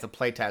Nizaf, and they have to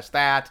play test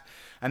that.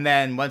 And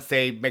then once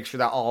they make sure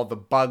that all the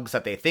bugs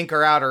that they think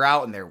are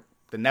out, and they're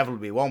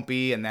inevitably won't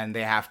be, and then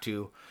they have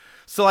to.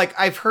 So like,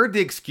 I've heard the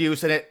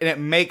excuse, and it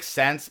makes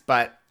sense,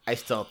 but I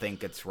still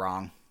think it's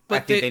wrong. I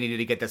think they needed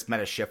to get this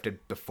meta shifted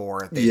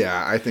before.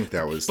 I think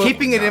that was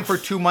Keeping it in for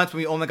 2 months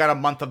when we only got a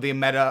month of the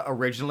meta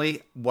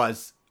originally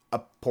was a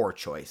poor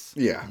choice.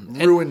 Yeah,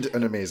 ruined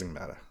an amazing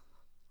meta.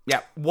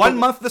 Yeah, 1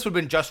 month this would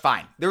have been just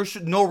fine. There was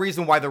no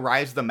reason why the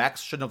Rise of the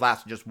Mechs shouldn't have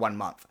lasted just 1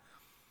 month.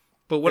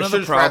 But one of the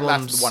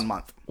lasted 1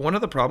 month. One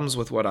of the problems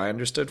with what I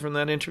understood from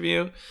that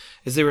interview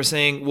is they were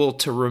saying, well,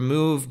 to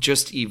remove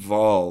just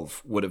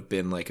Evolve would have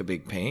been like a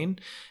big pain.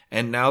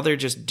 And now they're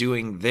just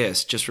doing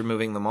this, just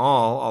removing them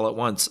all at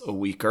once a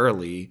week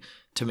early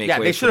to make way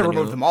for they should have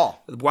removed them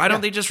all. Why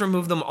don't they just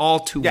remove them all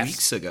 2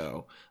 weeks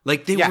ago?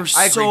 Like, they were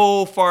I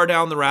so far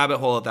down the rabbit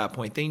hole at that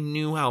point. They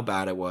knew how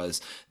bad it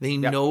was. They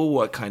know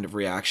what kind of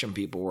reaction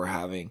people were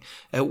having.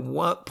 At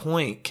what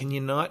point can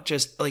you not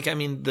just, like, I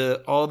mean,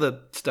 all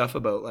the stuff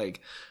about,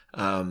 like,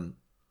 how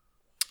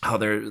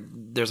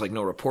there's, like,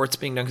 no reports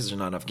being done because there's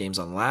not enough games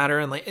on ladder.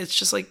 And, like, it's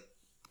just like,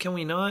 can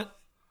we not?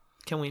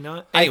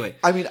 Anyway.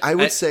 I mean, I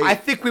would say... I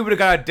think we would have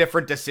got a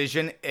different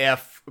decision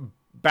if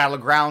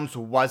Battlegrounds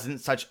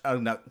wasn't such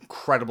an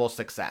incredible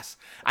success.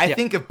 I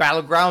think if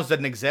Battlegrounds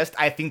didn't exist,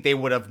 I think they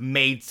would have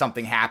made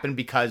something happen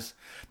because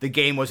the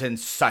game was in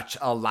such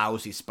a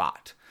lousy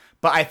spot.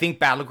 But I think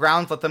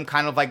Battlegrounds let them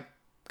kind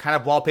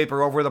of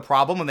wallpaper over the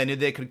problem, and they knew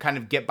they could kind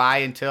of get by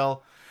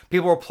until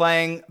people were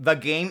playing the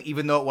game,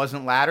 even though it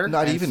wasn't ladder. So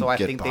I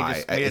think they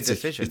just made a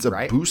decision. It's a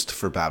right? boost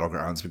for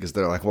Battlegrounds because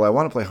they're like, well, I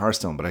want to play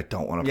Hearthstone, but I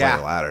don't want to play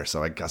the ladder,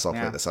 so I guess I'll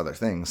play this other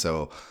thing.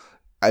 So,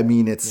 I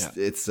mean,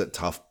 it's a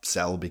tough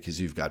sell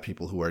because you've got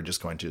people who are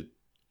just going to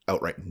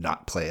outright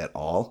not play at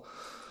all.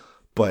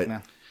 But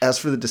as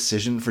for the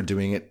decision for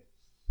doing it,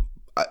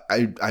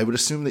 I would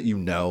assume that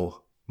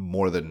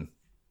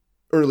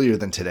earlier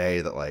than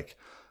today that, like,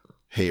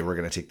 hey, we're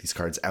going to take these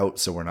cards out,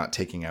 so we're not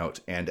taking out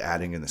and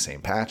adding in the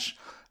same patch.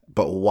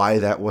 But why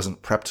that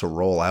wasn't prepped to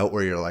roll out,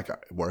 where you're like,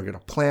 we're going to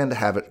plan to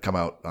have it come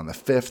out on the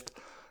 5th,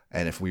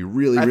 and if we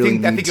really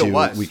need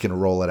to, we can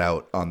roll it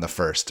out on the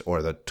 1st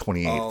or the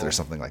 28th or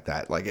something like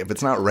that. Like, if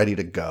it's not ready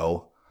to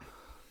go,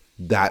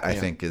 that I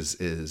think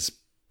is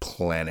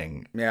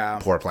planning. Yeah,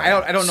 poor planning.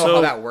 I don't know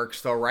how that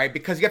works though, right?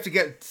 Because you have to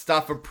get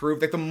stuff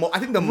approved. Like I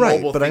think the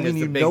mobile thing is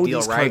the big deal,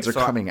 these cards are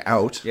coming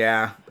out.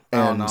 Yeah.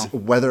 And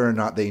whether or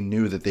not they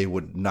knew that they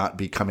would not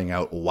be coming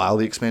out while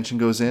the expansion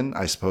goes in,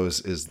 I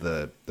suppose, is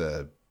the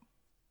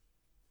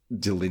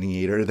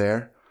delineator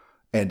there.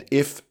 And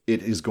if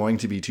it is going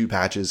to be 2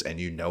 patches and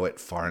you know it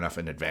far enough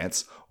in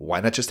advance, why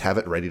not just have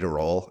it ready to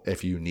roll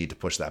if you need to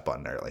push that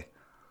button early?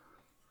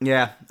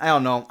 Yeah, I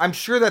don't know. I'm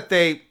sure that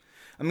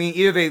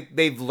either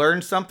they've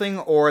learned something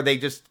or it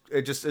just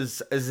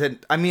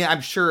isn't. I mean,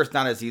 I'm sure it's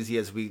not as easy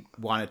as we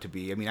want it to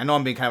be. I mean, I know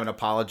I'm being kind of an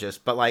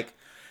apologist, but like,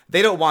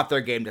 they don't want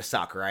their game to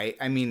suck, right?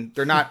 I mean,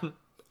 they're not.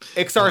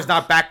 Ixar's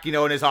not back,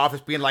 in his office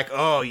being like,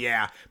 "Oh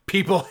yeah,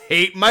 people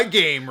hate my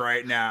game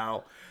right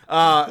now."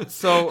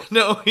 So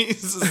no,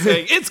 he's just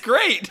saying it's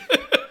great.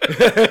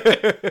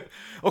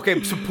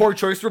 Okay, some poor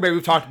choice for maybe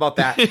we've talked about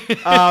that.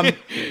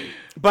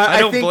 But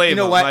I don't think, blame you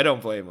know him. what? I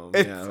don't blame him.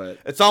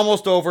 It's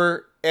almost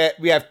over.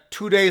 We have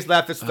 2 days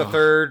left. This is the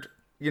third.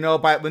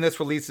 By when this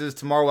releases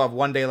tomorrow, we'll have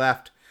 1 day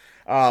left.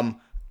 I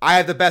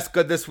have the best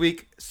good this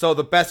week. So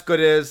the best good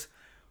is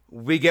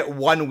we get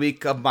 1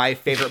 week of my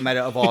favorite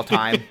meta of all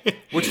time,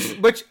 which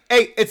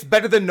hey, it's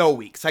better than no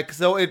weeks.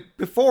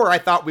 Before I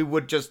thought we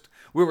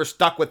were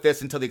stuck with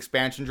this until the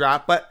expansion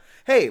dropped, but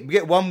hey, we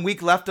get 1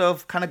 week left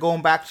of kind of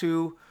going back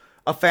to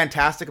a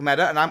fantastic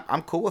meta, and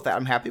I'm cool with that.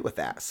 I'm happy with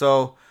that.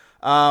 So,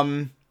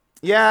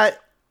 yeah,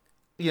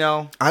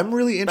 I'm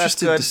really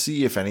interested to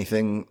see if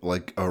anything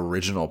like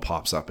original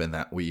pops up in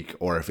that week,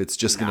 or if it's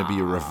just going to be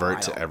a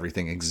revert to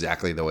everything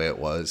exactly the way it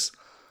was.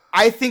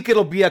 I think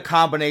it'll be a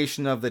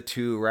combination of the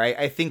two, right?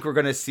 I think we're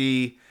going to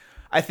see.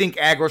 I think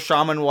Aggro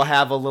Shaman will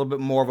have a little bit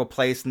more of a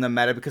place in the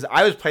meta because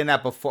I was playing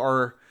that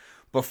before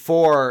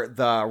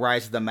the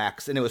Rise of the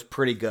Mechs, and it was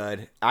pretty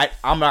good. I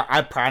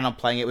plan on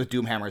playing it with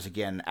Doomhammers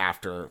again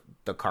after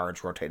the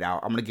cards rotate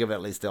out. I'm going to give it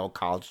at least the old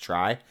college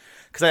try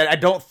because I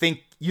don't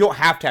think you don't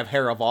have to have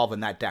Hair Evolve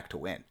in that deck to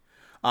win.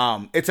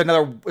 It's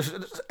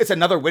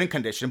another win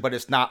condition, but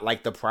it's not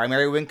like the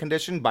primary win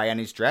condition by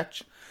any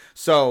stretch.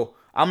 So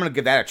I'm going to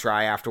give that a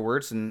try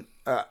afterwards and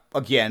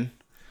again,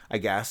 I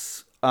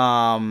guess.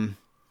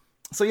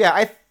 So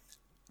yeah,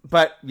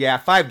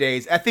 5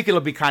 days. I think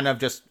it'll be kind of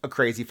just a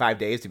crazy 5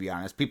 days, to be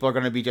honest. People are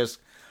going to be just,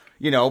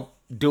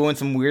 doing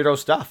some weirdo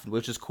stuff,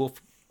 which is cool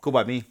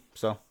by me.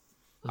 So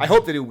I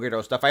hope they do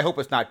weirdo stuff. I hope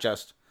it's not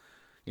just,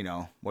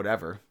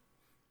 whatever.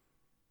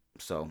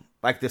 So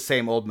like the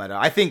same old meta.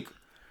 I think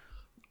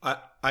I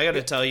got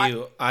to tell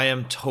you, I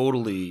am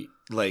totally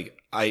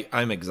like,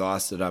 I'm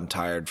exhausted. I'm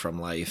tired from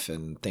life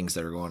and things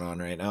that are going on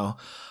right now.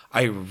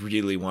 I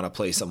really want to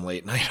play some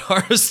late night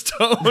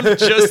Hearthstone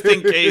just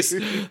in case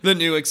the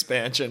new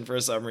expansion for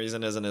some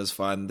reason isn't as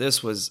fun.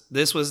 This was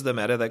the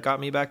meta that got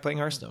me back playing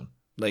Hearthstone.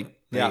 Like,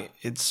 yeah,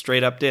 it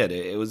straight up did.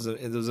 It was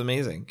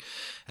amazing.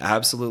 I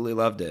absolutely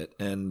loved it.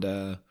 And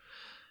I'm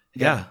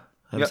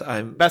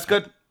best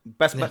good.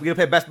 Best we're gonna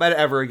play best meta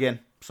ever again.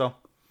 So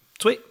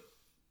sweet.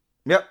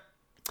 Yep.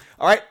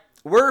 All right.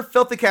 We're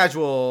filthy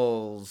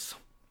casuals.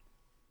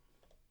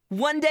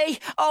 One day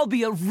I'll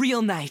be a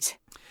real knight.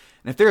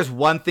 And if there's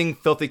one thing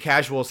filthy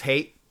casuals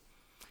hate,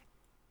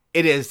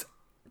 it is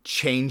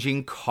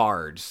changing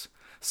cards.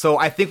 So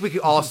I think we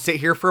could all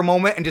sit here for a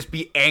moment and just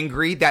be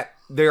angry that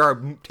they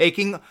are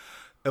taking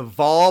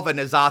Evolve and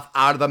Azoth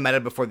out of the meta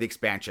before the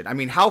expansion. I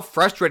mean, how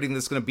frustrating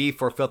this is going to be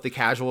for filthy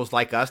casuals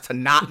like us to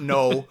not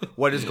know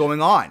what is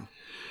going on.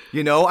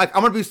 I'm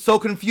going to be so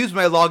confused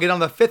when I log in on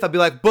the 5th. I'll be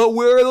like, but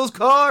where are those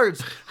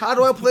cards? How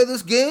do I play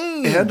this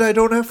game? And I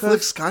don't have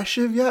Flick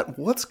Skyshiv yet?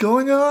 What's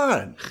going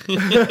on?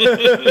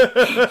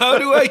 How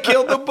do I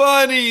kill the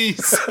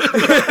bunnies?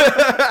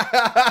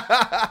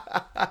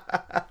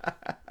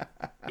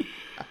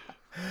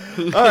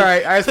 All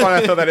right, I just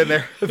want to throw that in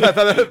there. I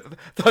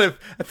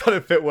thought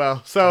it fit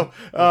well. So,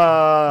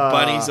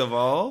 bunnies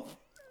evolve.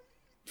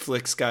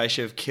 Flick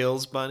Skyshiv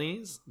kills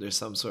bunnies. There's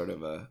some sort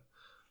of a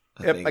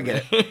yep, I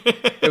get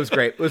it. It was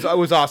great. It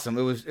was awesome.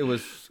 It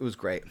was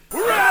great.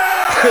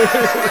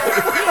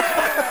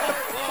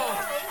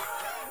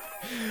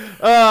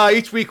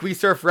 Each week we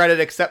surf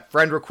Reddit, accept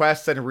friend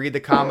requests, and read the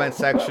comment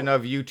section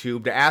of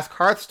YouTube to ask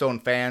Hearthstone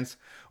fans,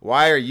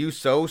 why are you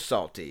so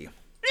salty?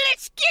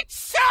 Let's get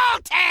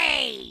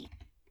salty!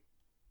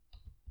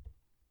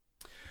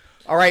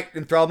 All right,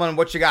 Enthrallman,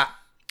 what you got?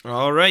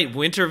 All right,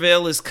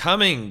 Wintervale is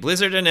coming.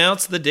 Blizzard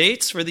announced the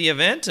dates for the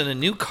event and a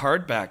new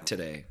card back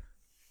today.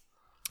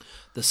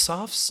 The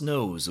soft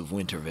snows of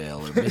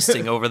Wintervale are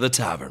misting over the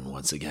tavern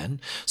once again,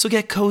 so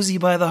get cozy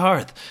by the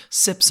hearth,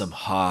 sip some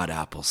hot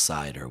apple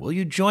cider. Will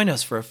you join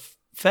us for a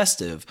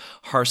festive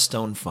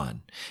Hearthstone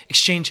fun?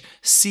 Exchange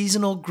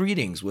seasonal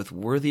greetings with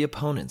worthy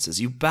opponents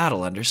as you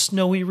battle under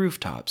snowy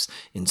rooftops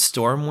in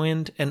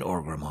Stormwind and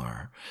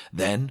Orgrimmar.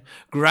 Then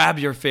grab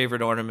your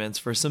favorite ornaments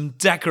for some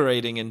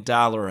decorating in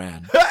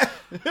Dalaran.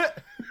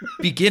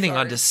 Beginning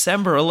on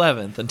December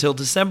 11th until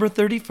December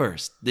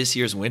 31st, this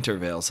year's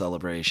Wintervale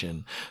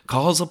celebration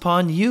calls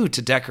upon you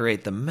to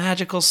decorate the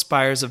magical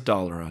spires of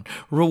Dalaran,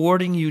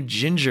 rewarding you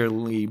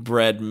gingerly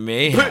bred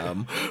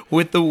mayhem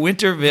with the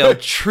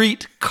Wintervale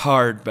treat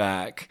card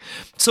back.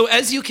 So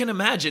as you can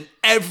imagine,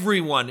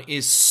 everyone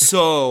is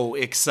so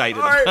excited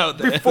about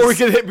this. Before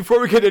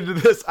we get into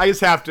this, I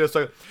just have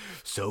to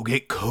so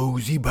get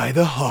cozy by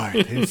the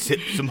hearth and sip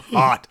some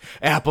hot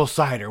apple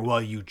cider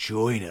while you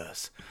join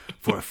us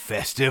for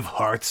festive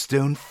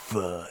Hearthstone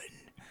fun.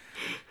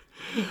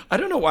 I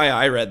don't know why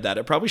I read that.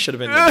 It probably should have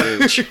been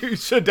Magooch. It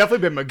should have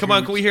definitely been Magooch. Come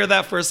on, can we hear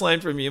that first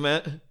line from you,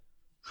 Matt?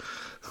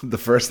 The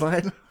first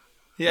line?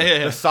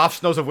 Yeah. The soft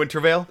snows of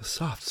Wintervale. The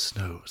soft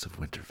snows of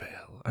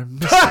Wintervale are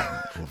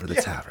misting over the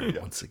tavern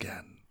once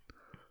again.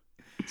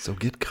 So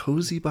get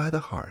cozy by the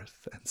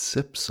hearth and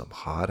sip some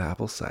hot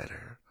apple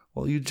cider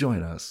while you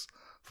join us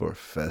for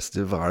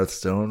festive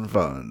Hearthstone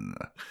fun.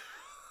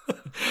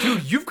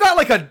 Dude, you've got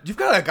like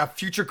a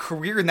future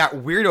career in that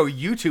weirdo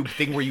YouTube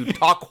thing where you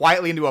talk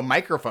quietly into a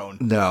microphone.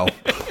 No.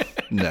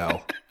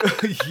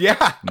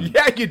 Yeah,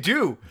 you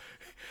do.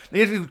 You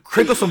have to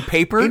crinkle some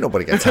paper. Ain't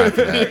nobody got time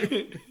for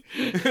that.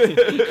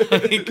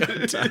 I ain't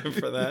got time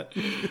for that.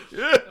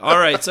 All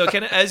right, so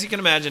as you can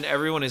imagine,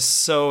 everyone is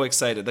so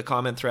excited. The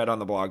comment thread on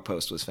the blog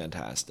post was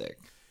fantastic.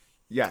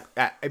 Yeah,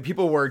 and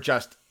people were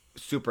just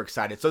super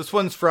excited. So this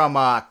one's from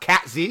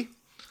Cat Z.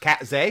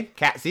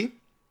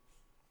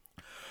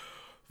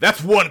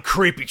 That's one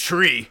creepy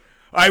tree.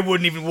 I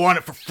wouldn't even want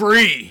it for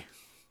free.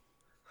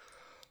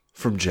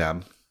 From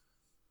Jem.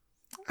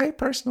 I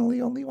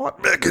personally only want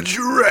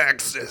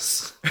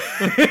Megajuraxis.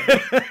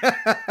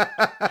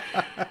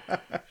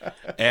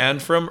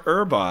 And from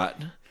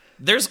Urbot,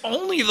 there's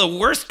only the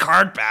worst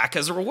card back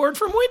as a reward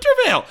from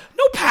Wintervale.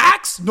 No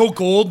packs, no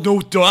gold, no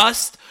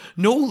dust,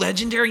 no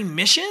legendary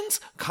missions.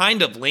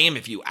 Kind of lame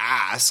if you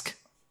ask.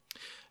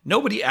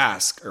 Nobody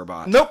asked,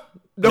 Urbot. Nope.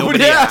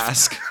 Nobody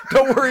asked.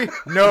 Don't worry.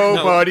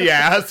 Nobody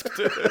asked.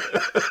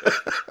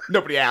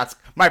 Nobody asked.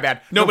 My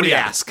bad. Nobody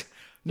asked.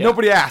 Yeah.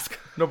 Nobody asked.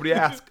 Nobody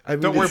asked. I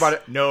mean, don't worry about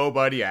it.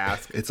 Nobody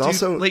asked. It's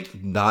also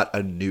not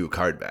a new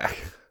card back.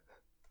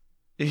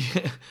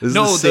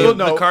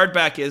 The card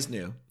back is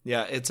new.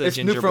 Yeah, it's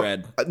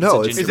gingerbread.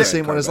 It's the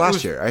same one as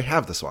last year. I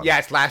have this one. Yeah,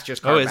 it's last year's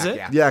card back. Is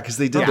it? Yeah, because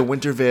they did the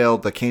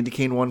Wintervale, the Candy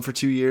Cane one for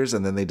 2 years,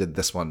 and then they did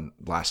this one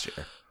last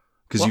year.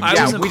 Because I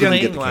wasn't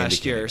playing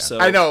last year, so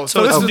I know.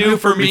 So it's new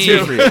for me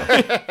too.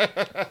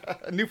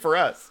 New for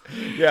us.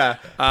 Yeah,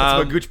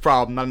 that's a Gooch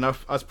problem, not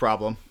enough us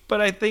problem. But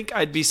I think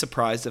I'd be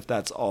surprised if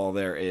that's all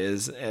there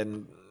is.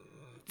 And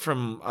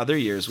from other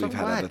years, we've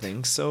had other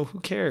things. So who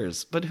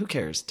cares? But who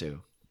cares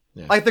too?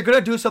 Yeah. Like they're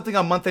gonna do something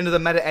a month into the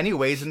meta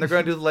anyways, and they're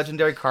gonna do the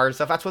legendary card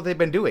stuff. That's what they've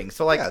been doing.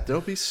 So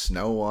there'll be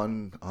snow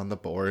on the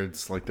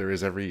boards like there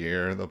is every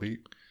year. There'll be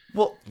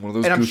one of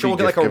those and I'm sure we'll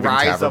get like a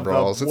rise of the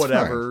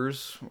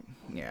whatevers.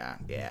 Yeah.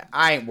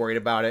 I ain't worried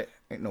about it.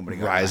 Ain't nobody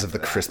gonna rise of the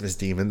Christmas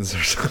demons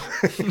or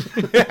something.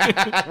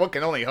 One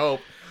can only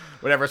hope.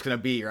 Whatever it's gonna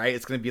be, right?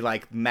 It's gonna be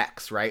like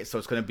mechs, right? So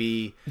it's gonna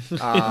be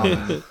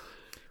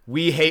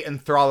We Hate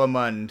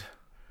Enthrallamund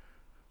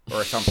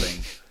or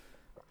something.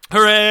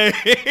 Hooray!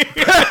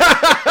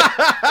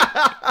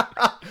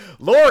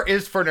 Lore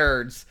is for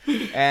nerds,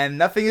 and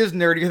nothing is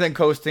nerdier than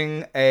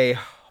coasting a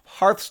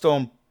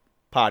Hearthstone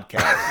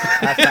podcast.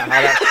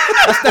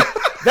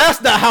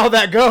 That's not how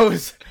that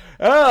goes.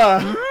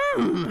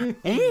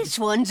 This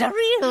one's a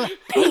real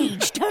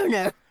page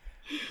turner.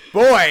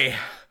 Boy,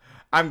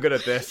 I'm good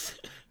at this.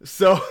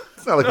 So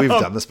it's not like we've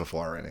done this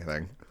before or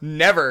anything.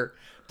 Never.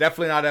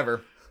 Definitely not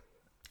ever.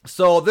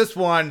 So this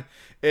one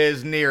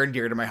is near and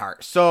dear to my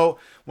heart. So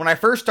when I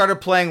first started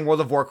playing World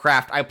of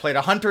Warcraft, I played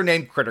a hunter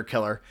named Critter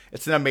Killer.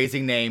 It's an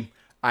amazing name.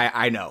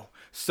 I know.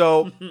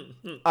 So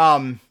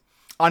on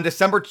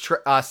December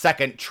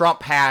 2nd,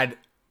 Trump had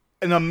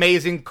an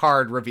amazing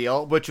card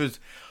reveal, which was,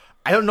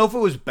 I don't know if it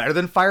was better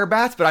than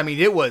Firebats, but I mean,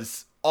 it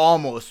was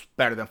almost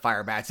better than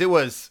Firebats. It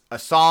was a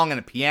song and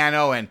a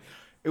piano, and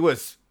it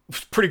was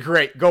pretty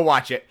great. Go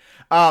watch it.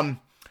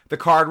 The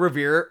card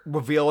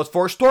reveal is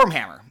for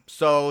Stormhammer.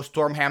 So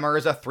Stormhammer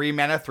is a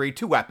 3-mana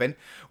 3/2 weapon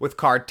with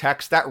card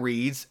text that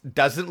reads,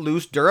 doesn't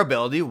lose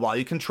durability while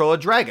you control a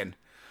dragon.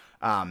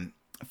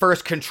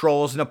 First,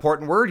 control is an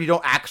important word. You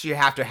don't actually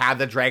have to have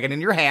the dragon in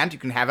your hand. You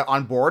can have it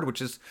on board,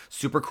 which is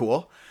super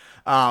cool.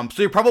 So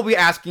you're probably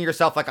asking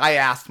yourself, like I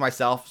asked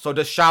myself, so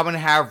does Shaman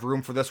have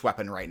room for this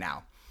weapon right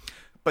now?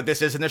 But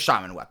this isn't a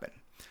Shaman weapon.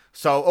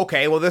 So,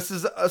 okay, well, this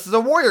is a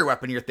warrior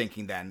weapon, you're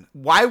thinking then.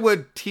 Why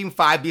would Team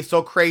 5 be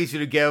so crazy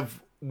to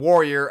give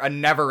warrior a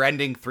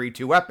never-ending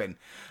 3/2 weapon?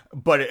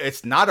 But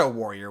it's not a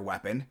warrior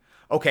weapon.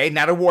 Okay,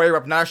 not a warrior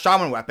weapon, not a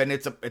shaman weapon.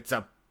 It's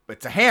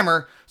a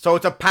hammer, so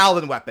it's a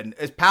paladin weapon.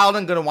 Is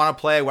paladin going to want to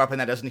play a weapon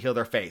that doesn't heal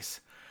their face?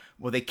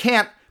 Well, they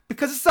can't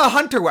because it's a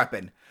hunter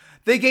weapon.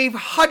 They gave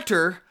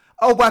hunter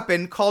a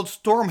weapon called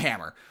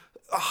Stormhammer.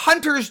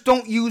 Hunters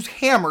don't use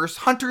hammers.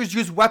 Hunters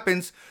use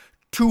weapons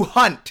to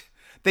hunt.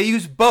 They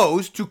use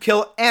bows to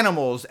kill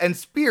animals and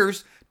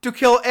spears to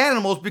kill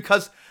animals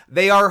because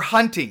they are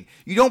hunting.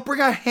 You don't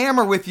bring a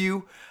hammer with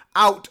you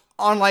out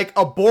on like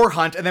a boar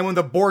hunt, and then when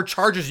the boar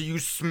charges you, you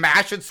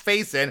smash its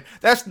face in.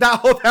 That's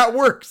not how that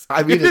works.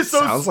 I mean, it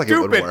sounds like it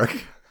would work.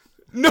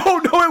 No,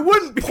 it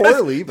wouldn't.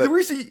 Poorly, but... The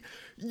reason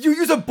you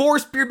use a boar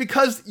spear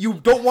because you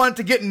don't want it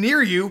to get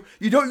near you.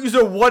 You don't use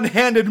a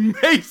one-handed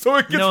mace so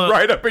it gets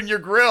right up in your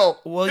grill.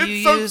 Well,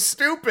 it's so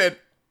stupid.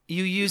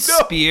 You use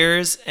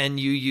spears, and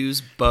you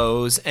use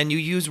bows, and you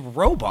use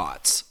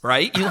robots,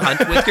 right? You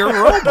hunt with your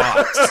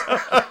robots.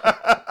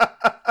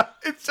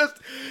 It's just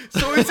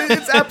So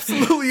it's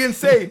absolutely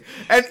insane.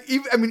 And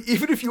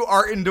even if you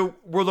are into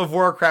World of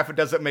Warcraft, it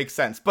doesn't make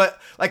sense. But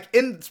like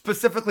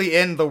specifically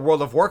in the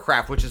World of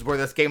Warcraft, which is where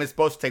this game is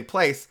supposed to take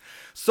place.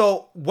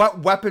 So what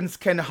weapons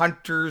can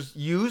hunters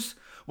use?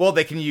 Well,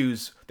 they can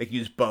use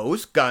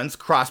bows, guns,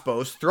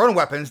 crossbows, thrown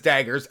weapons,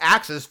 daggers,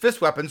 axes,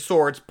 fist weapons,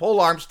 swords,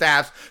 polearm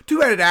staffs,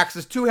 two-handed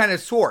axes, two-handed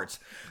swords.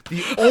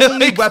 The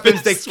only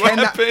weapons they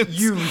cannot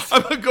use.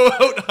 I'm gonna go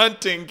out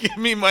hunting. Give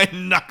me my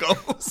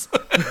knuckles.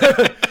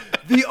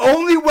 The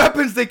only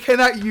weapons they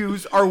cannot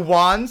use are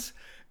wands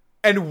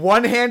and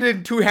one-handed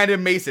and two-handed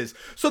maces.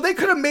 So they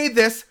could have made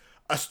this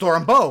a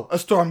storm bow, a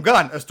storm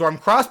gun, a storm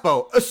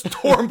crossbow, a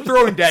storm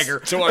throwing dagger,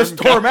 a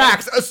storm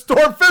axe, a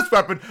storm fist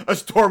weapon, a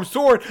storm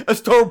sword, a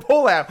storm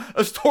polearm,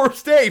 a storm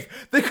stave.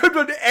 They could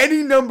have done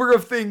any number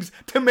of things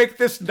to make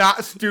this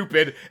not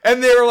stupid.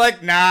 And they were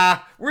like, nah,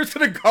 we're just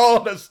going to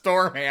call it a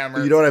storm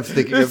hammer. You know what I'm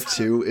thinking of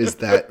too is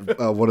that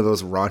one of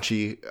those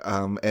raunchy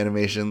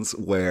animations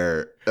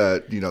where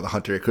the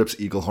hunter equips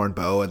eagle horn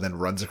bow and then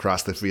runs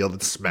across the field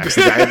and smacks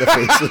the guy in the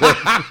face with it.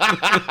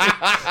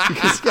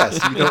 Because yes,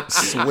 you don't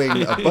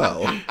swing a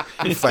bow,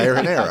 you fire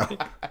an arrow.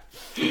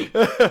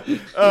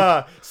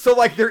 So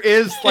like there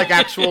is like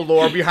actual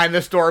lore behind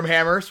the storm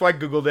hammer. So I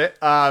googled it.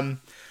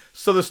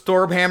 So the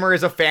storm hammer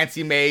is a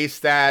fancy mace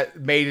that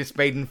is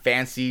made in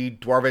fancy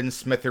dwarven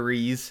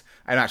smitheries.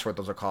 I'm not sure what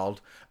those are called.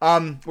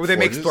 Where they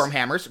make storm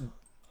hammers.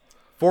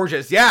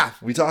 Forges, yeah.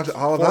 We talked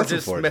all about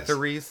forges,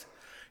 smitheries.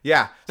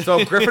 Yeah.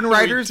 So Griffin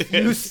Riders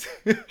use.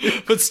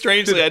 But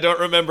strangely, I don't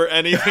remember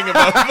anything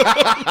about them.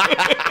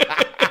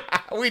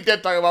 We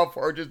did talk about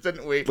forges,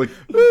 didn't we? Like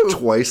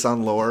twice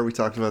on lore, we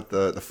talked about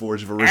the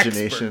Forge of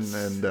Origination.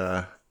 Experts.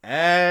 And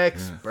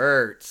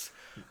experts.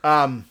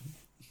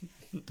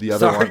 The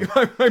other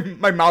one.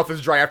 My mouth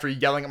is dry after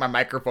yelling at my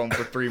microphone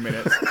for 3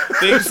 minutes.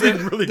 Things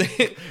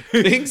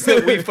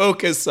that we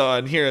focus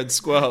on here at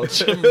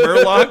Squelch: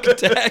 Murloc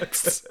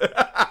decks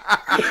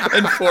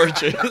and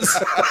forges.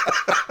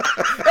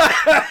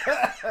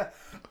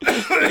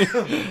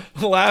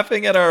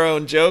 Laughing at our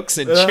own jokes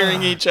and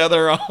cheering each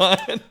other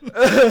on.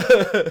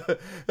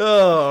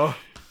 Oh,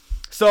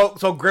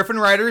 so Griffin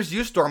Riders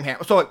use storm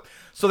hammer.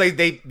 So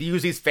they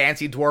use these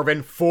fancy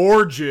dwarven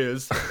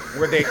forges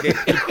where they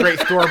create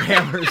storm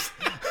hammers.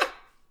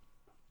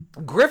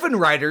 Griffin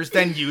Riders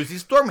then use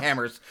these storm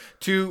hammers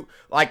to,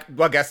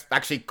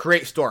 actually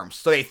create storms.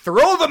 So they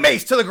throw the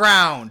mace to the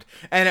ground,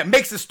 and it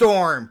makes a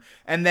storm.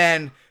 And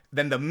then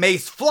the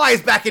mace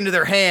flies back into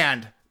their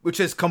hand, which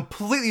is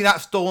completely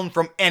not stolen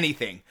from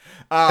anything.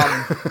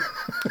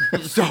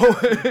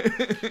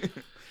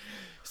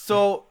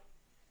 So,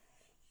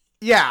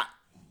 yeah.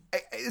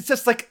 It's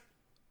just like,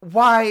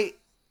 why...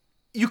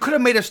 You could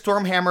have made a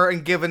storm hammer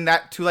and given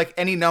that to like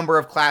any number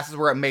of classes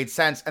where it made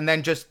sense, and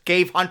then just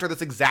gave Hunter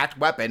this exact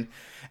weapon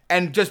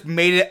and just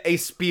made it a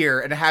spear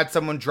and had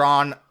someone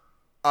drawn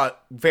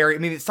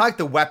it's not like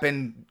the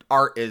weapon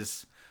art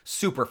is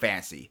super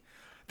fancy.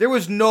 There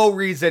was no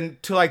reason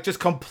to like just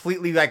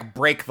completely like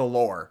break the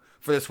lore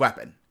for this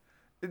weapon.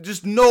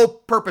 Just no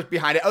purpose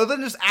behind it other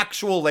than just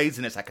actual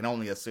laziness, I can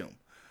only assume.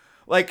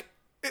 Like,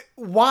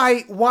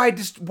 why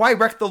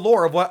wreck the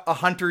lore of what a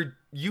hunter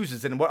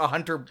uses and what a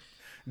hunter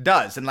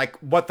does and like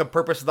what the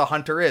purpose of the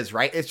hunter is,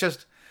 right? It's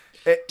just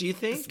do you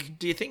think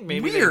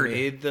maybe weird. They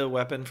made the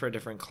weapon for a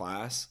different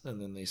class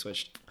and then they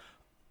switched?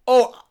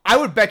 Oh, I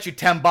would bet you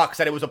 $10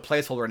 that it was a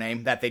placeholder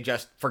name that they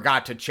just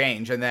forgot to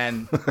change and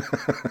then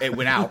it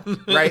went out,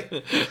 right?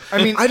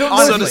 I mean, I don't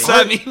know. So does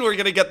that mean we're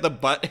gonna get the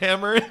butt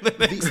hammer in the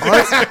next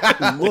the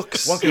art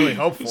looks what can we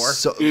hope for?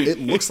 So it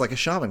looks like a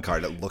shaman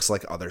card. It looks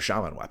like other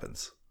shaman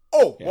weapons.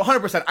 Oh,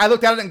 100%. I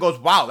looked at it and goes,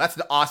 wow, that's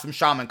an awesome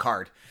shaman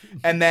card.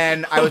 And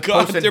then I was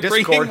posting they're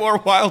Discord. bringing more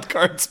wild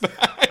cards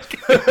back.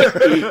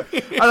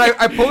 And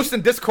I posted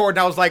in Discord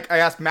and I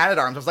asked Matt at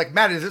Arms. I was like,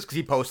 Matt, is this, because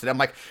he posted, I'm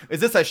like,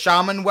 is this a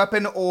shaman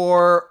weapon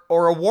or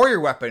a warrior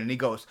weapon? And he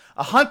goes,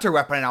 a hunter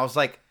weapon. And I was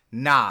like,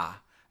 nah.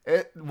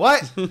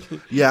 What?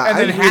 Yeah. And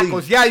then Hack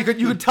goes, yeah, you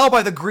could tell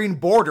by the green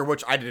border,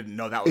 which I didn't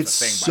know that was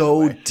it's a thing.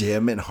 So by the way.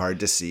 dim and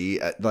hard to see.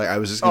 Like I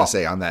was just gonna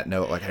say on that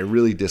note, like I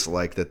really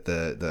dislike that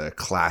the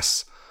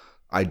class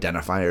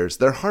identifiers,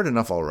 they're hard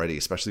enough already,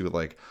 especially with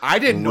like I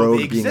didn't know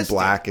rogue they being existed.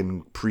 black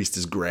and priest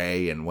is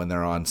gray, and when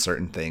they're on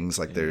certain things,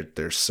 like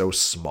they're so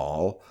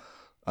small.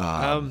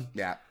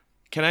 Yeah.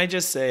 Can I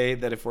just say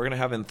that if we're gonna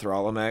have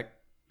Enthralomek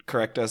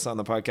correct us on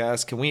the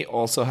podcast, can we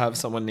also have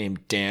someone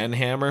named Dan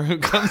Hammer who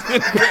comes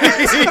in?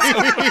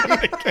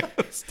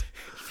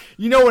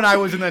 You know, when I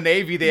was in the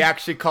Navy, they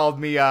actually called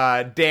me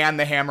Dan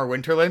the Hammer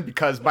Winterland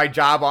because my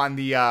job on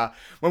the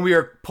when we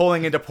were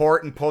pulling into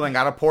port and pulling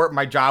out of port,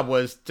 my job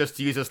was just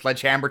to use a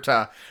sledgehammer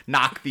to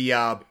knock the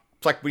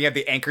it's like when you have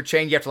the anchor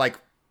chain, you have to like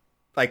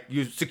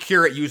you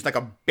secure it, use like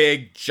a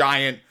big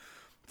giant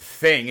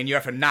thing, and you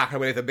have to knock it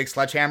away with a big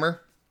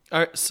sledgehammer.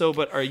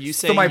 But are you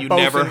saying you bosun-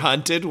 never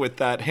hunted with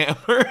that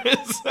hammer?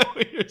 Is that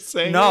what you're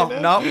saying?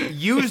 No,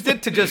 used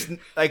it to just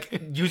like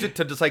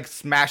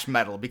smash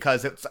metal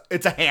because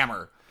it's a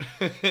hammer.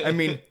 I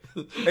mean,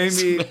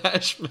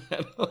 Smash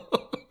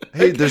metal.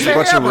 Hey, there's a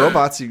bunch of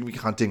robots. You can be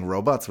hunting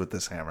robots with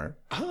this hammer.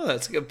 Oh,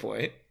 that's a good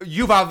point.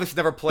 You've obviously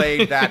never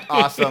played that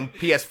awesome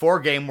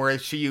PS4 game where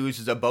she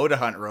uses a bow to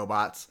hunt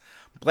robots.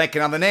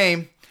 Blanking on the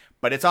name,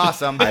 but it's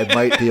awesome. I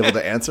might be able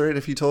to answer it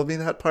if you told me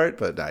that part,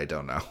 but I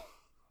don't know.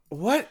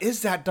 What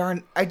is that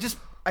darn...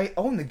 I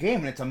own the game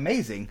and it's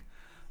amazing.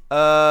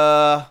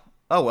 Oh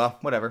well,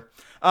 whatever.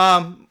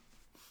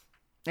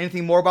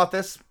 Anything more about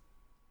this?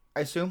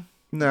 I assume?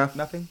 No.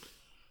 Nothing?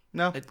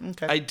 No?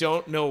 Okay. I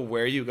don't know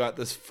where you got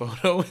this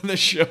photo in the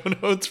show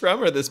notes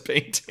from, or this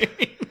painting.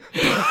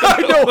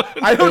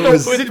 I don't know.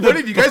 What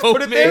did you guys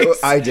put it there?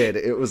 I did.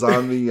 It was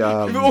on the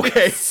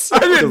Okay. I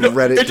didn't know.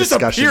 Reddit It just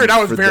discussion appeared.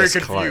 I was for very this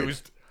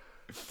confused.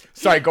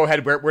 Sorry, go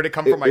ahead. Where'd it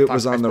come from? It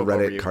was on the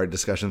Reddit card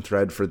discussion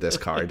thread for this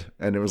card,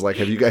 and it was like,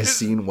 "Have you guys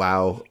seen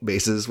WoW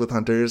maces with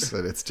hunters?"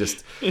 And it's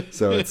just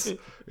it's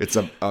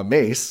a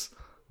mace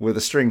with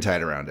a string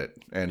tied around it,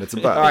 and it's a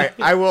bow. All right,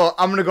 I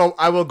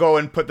will go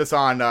and put this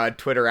on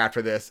Twitter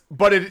after this.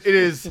 But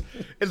it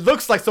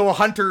looks like a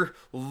hunter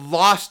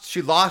lost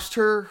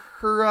her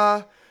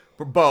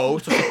bow,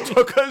 so she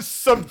took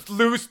some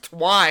loose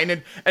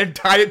twine and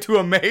tied it to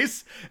a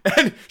mace,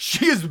 and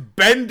she is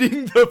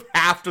bending the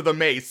haft of the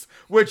mace,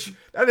 which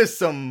that's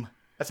a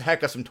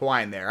heck of some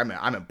twine there.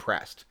 I'm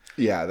impressed.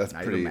 Yeah, that's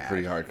Not pretty even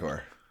mad.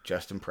 hardcore.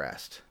 Just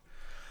impressed.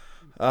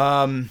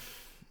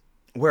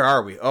 Where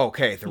are we? Oh,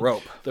 okay, the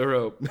rope. The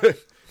rope.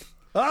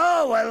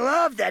 Oh, I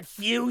love that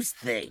fuse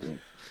thing.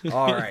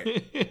 All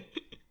right.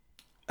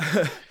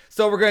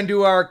 So we're going to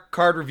do our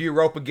card review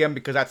rope again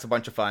because that's a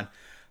bunch of fun.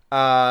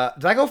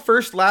 Did I go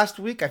first last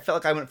week? I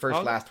felt like I went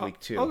first last week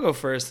too. I'll go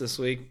first this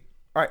week.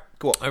 All right,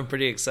 cool. I'm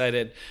pretty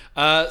excited.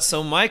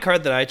 So my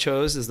card that I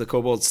chose is the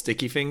Kobold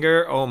Sticky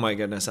Finger. Oh my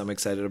goodness, I'm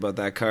excited about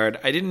that card.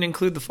 I didn't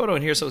include the photo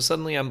in here, so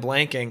suddenly I'm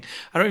blanking.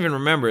 I don't even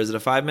remember. Is it a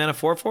 5-mana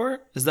 4/4?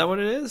 Is that what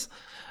it is?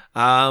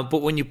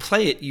 But when you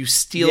play it, you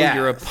steal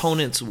your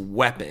opponent's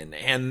weapon,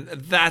 and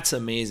that's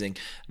amazing.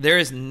 There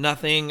is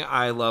nothing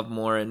I love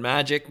more in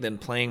Magic than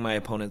playing my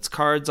opponent's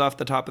cards off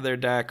the top of their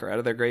deck or out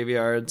of their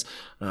graveyards,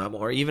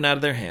 or even out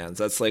of their hands.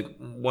 That's like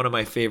one of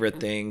my favorite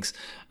things.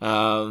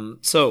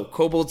 So,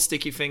 Kobold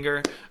Sticky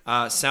Finger,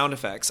 sound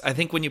effects. I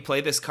think when you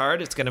play this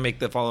card, it's going to make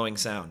the following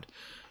sound.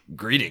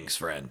 Greetings,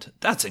 friend.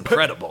 That's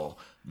incredible.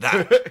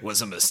 That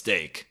was a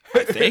mistake.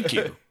 I thank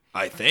you.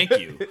 I thank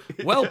you.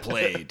 Well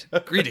played.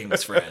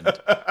 Greetings, friend.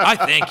 I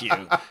thank you.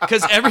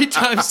 Because every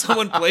time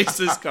someone plays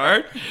this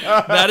card,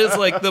 that is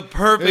like the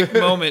perfect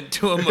moment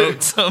to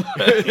emote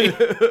somebody.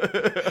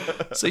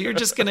 So you're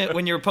just going to,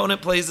 when your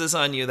opponent plays this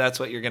on you, that's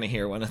what you're going to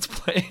hear when it's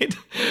played.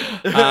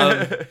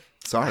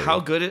 Sorry. How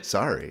good it...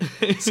 Sorry.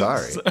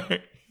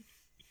 Sorry.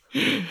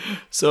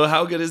 So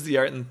how good is the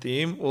art and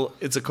theme? Well,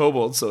 it's a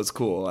kobold, so it's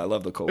cool. I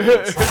love the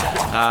kobolds.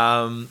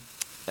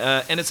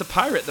 And it's a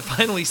pirate that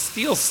finally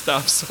steals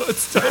stuff, so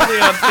it's totally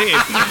on theme.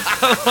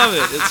 I love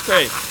it. It's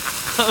great.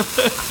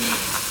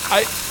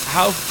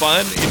 How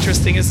fun,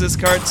 interesting is this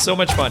card? So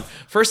much fun.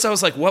 First, I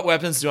was like, what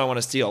weapons do I want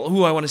to steal?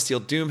 Ooh, I want to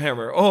steal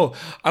Doomhammer. Oh,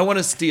 I want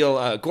to steal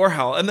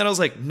Gorehowl. And then I was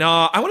like,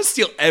 nah, I want to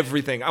steal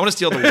everything. I want to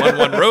steal the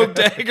 1/1 Rogue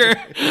Dagger.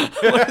 I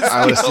want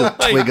to steal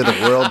Twig of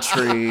the World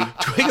Tree.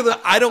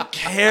 I don't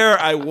care.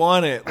 I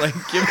want it. Like,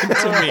 give it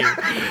to me.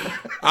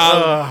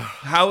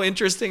 How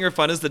interesting or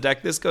fun is the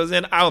deck this goes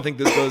in? I don't think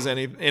this goes in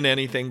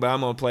anything, but I'm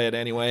going to play it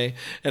anyway.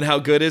 And how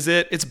good is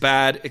it? It's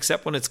bad,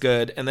 except when it's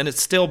good. And then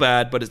it's still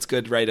bad, but it's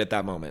good right at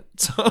that moment.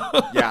 So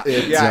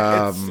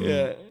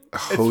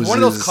It's one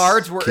of those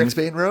cards where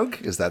Kingsbane Rogue,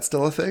 is that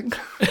still a thing?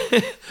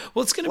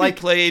 Well, it's going to be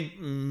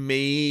played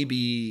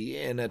maybe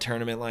in a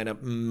tournament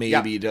lineup,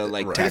 maybe to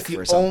tech it's for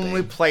the something.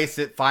 only place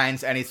it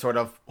finds any sort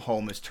of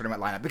home is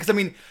tournament lineup. Because I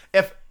mean,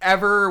 if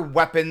ever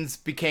weapons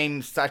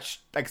became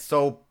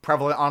so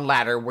prevalent on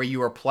ladder where you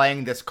were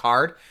playing this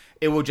card,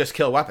 it would just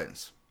kill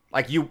weapons.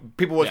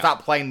 People would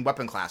stop playing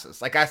weapon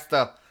classes. Like that's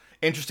the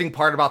interesting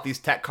part about these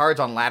tech cards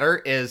on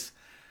ladder is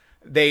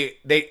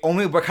they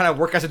only kind of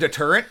work as a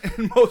deterrent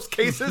in most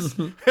cases.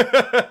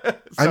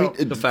 I mean,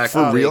 the fact for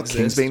that real, they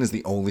exist. Kingsbane is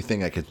the only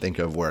thing I could think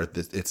of where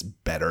it's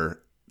better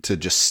to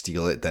just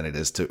steal it than it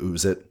is to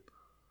ooze it.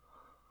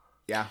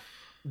 Yeah.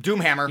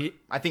 Doomhammer.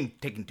 I think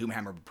taking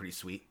Doomhammer would be pretty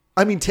sweet.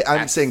 I mean,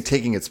 I'm saying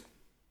taking it's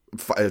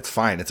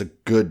fine. It's a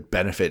good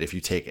benefit if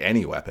you take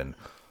any weapon.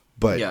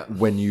 But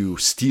when you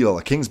steal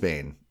a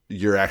Kingsbane,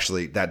 you're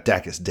actually, that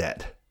deck is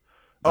dead.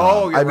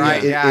 You're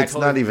right. It's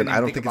totally not even. I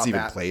don't think think it's about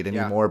even that. played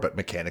anymore. But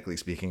mechanically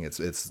speaking,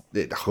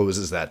 it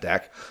hoses that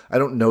deck. I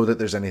don't know that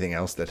there's anything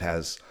else that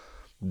has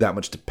that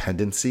much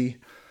dependency.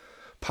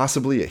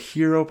 Possibly a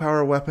hero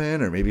power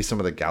weapon, or maybe some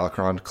of the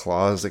Galakron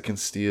claws that can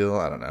steal.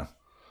 I don't know.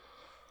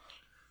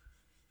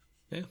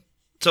 Yeah.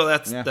 So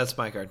that's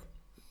my card.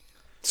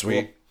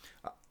 Sweet.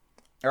 Cool.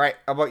 All right.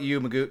 How about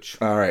you,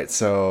 Magooch? All right.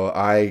 So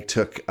I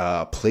took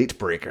Plate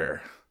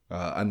Breaker,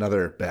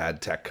 another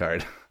bad tech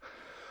card.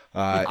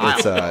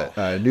 It's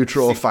a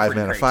neutral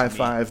 5-mana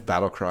 5/5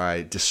 battle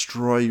cry.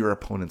 Destroy your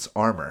opponent's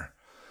armor,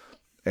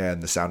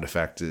 and the sound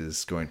effect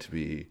is going to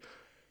be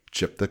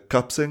chip the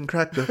cups and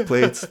crack the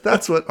plates.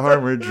 That's what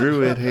armor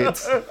druid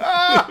hates.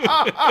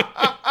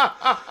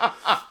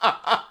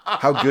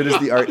 How good is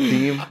the art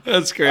theme?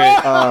 That's great.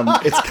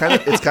 It's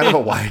kind of a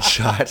wide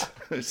shot,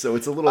 so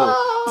it's a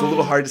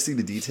little hard to see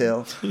the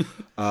detail.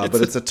 But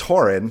it's a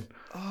Tauren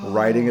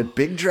riding a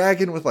big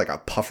dragon with like a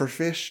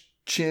pufferfish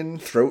chin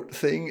throat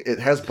thing. It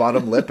has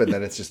bottom lip, and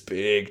then it's just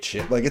big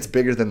chin. Like it's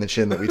bigger than the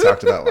chin that we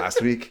talked about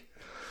last week.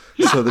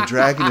 So the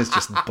dragon is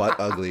just butt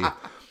ugly.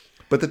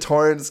 But the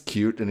Tauren's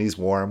cute, and he's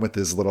warm with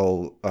his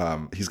little,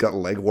 he's got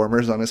leg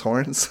warmers on his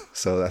horns,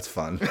 so that's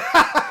fun.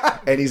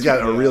 And he's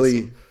got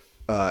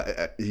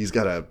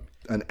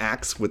an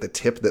axe with a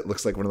tip that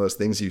looks like one of those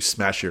things you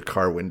smash your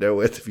car window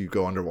with if you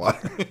go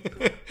underwater.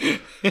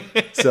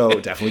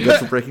 So definitely good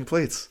for breaking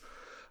plates.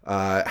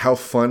 How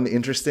fun,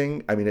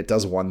 interesting. I mean, it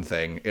does one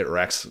thing. It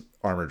wrecks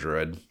Armor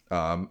Druid.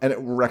 And it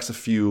wrecks a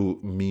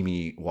few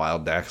memey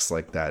wild decks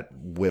like that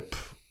Whip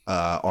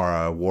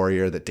Aura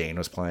Warrior that Dane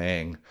was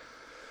playing.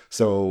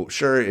 So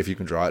sure, if you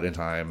can draw it in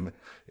time,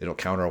 it'll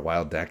counter a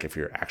wild deck if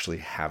you're actually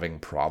having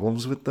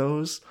problems with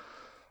those.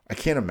 I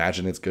can't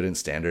imagine it's good in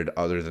standard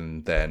other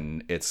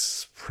than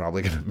it's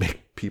probably going to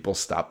make people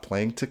stop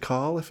playing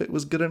Tikal if it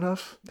was good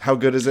enough. How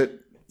good is it?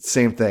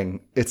 Same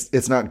thing.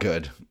 It's not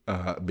good.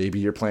 Maybe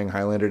you're playing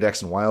Highlander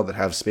decks in Wild that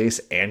have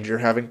space and you're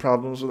having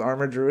problems with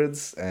Armor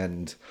Druids,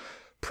 and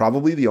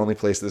probably the only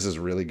place this is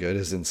really good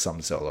is in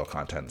some solo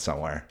content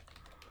somewhere.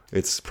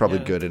 It's probably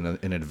good in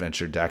an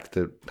adventure deck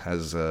that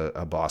has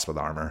a boss with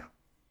armor.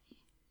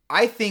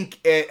 I think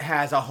it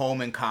has a home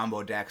in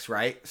combo decks,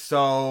 right?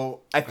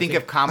 So I think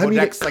if combo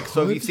decks like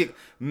so, if you see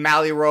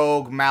Mally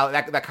Rogue,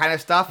 that kind of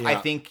stuff. Yeah. I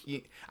think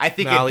it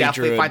definitely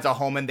Druid finds a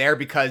home in there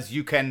because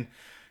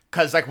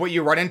like what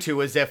you run into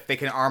is if they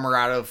can armor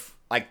out of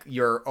like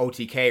your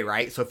OTK,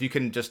 right? So if you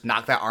can just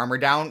knock that armor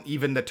down,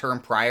 even the turn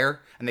prior,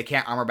 and they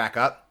can't armor back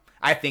up.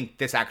 I think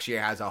this actually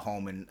has a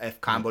home, and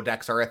if combo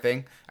decks are a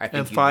thing, I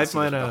think and 5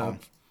 mana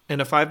and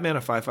a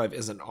 5-mana 5/5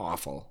 isn't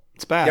awful.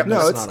 It's bad. Yep,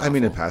 no, it's not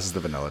awful. it passes the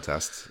vanilla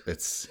test.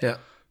 It's So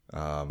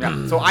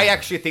I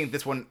actually think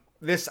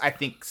this I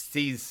think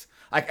sees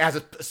like has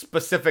a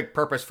specific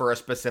purpose for a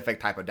specific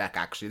type of deck.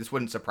 Actually, this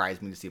wouldn't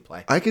surprise me to see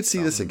play. I could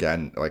see this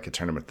again, like a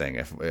tournament thing.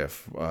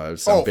 If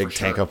some big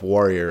tank up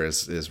warrior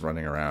is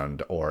running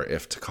around, or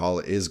if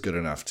Tikal is good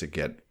enough to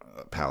get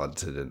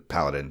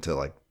paladin to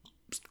like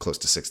close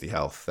to 60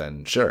 health,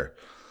 then sure.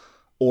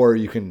 Or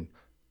you can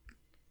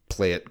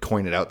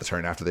coin it out the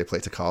turn after they play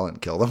Tikal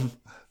and kill them.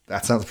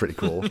 That sounds pretty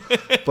cool.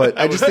 But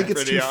I just think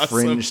it's too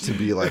fringe to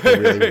be like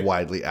really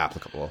widely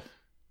applicable.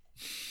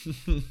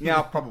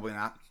 Yeah, probably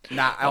not.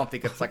 I don't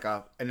think it's like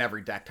an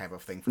every deck type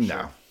of thing for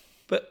sure.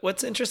 But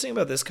what's interesting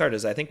about this card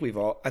is I think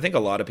a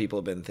lot of people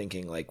have been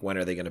thinking like, when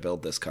are they going to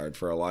build this card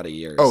for a lot of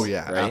years? Oh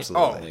yeah, right?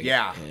 absolutely. Oh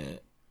yeah. And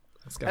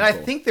cool. I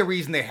think the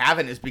reason they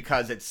haven't is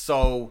because it's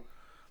so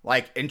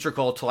like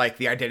integral to like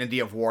the identity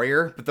of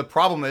warrior, but the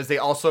problem is they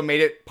also made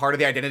it part of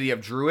the identity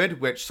of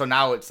druid, so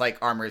now it's like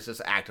armor is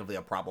just actively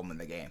a problem in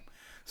the game.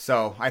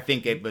 So I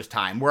think it was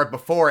time, where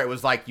before it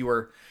was like it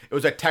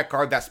was a tech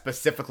card that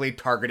specifically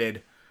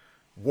targeted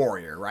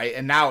warrior, right?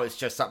 And now it's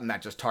just something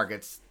that just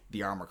targets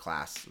the armor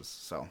classes.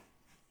 So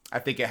I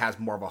think it has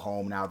more of a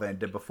home now than it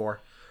did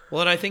before. Well,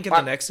 and I think in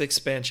the next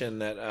expansion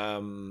that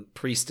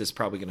Priest is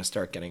probably going to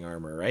start getting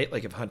armor, right?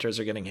 Like if hunters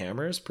are getting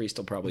hammers, Priest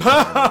will probably get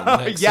armor in the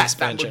next yes,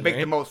 expansion, that would make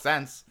the most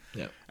sense.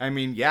 Yeah. I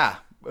mean, yeah.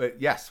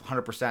 Yes,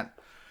 100%.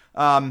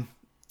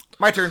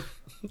 My turn.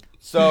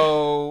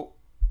 So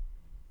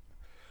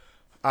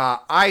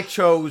I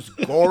chose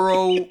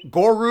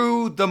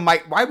Goru the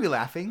Might. Why are we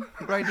laughing?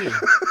 What did I do?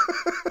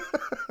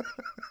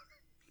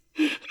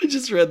 I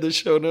just read the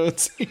show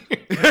notes here.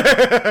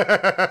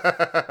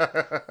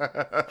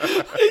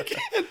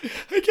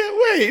 I can't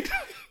wait.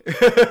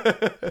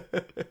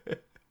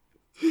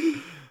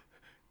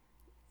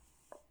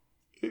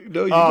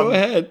 No, you go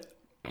ahead.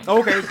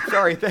 Okay,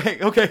 sorry.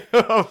 Okay, I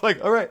was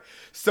like, all right.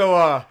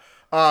 So,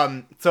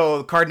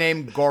 so card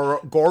name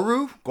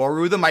Goru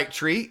the Might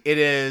Tree. It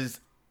is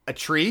a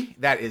tree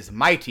that is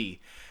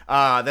mighty.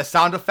 The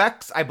sound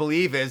effects, I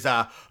believe, is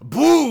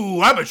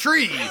 "Boo! I'm a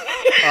tree."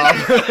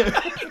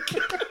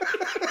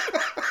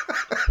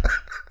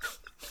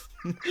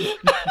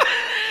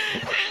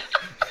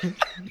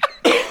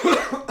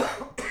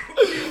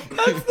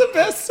 That's the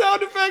best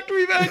sound effect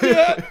we've had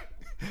yet.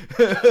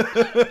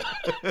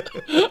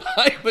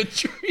 I'm a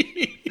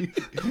tree.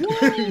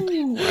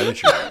 I'm a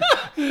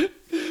tree.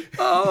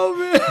 Oh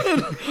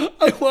man,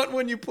 I want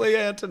when you play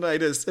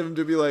Antonidas him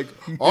to be like,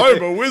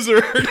 I'm a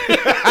wizard.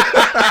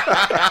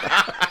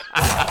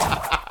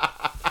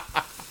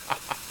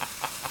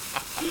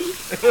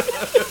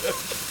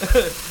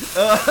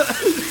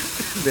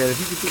 Man, if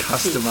you could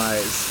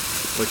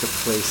customize like the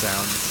play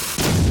sounds.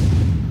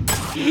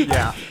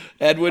 Yeah.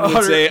 Edwin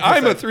would say,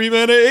 I'm a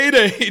 3-mana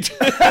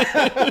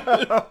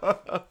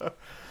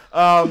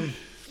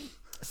 8/8.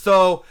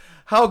 So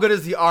how good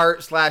is the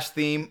art /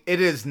 theme?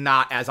 It is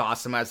not as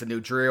awesome as the new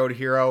Druid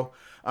hero,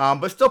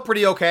 but still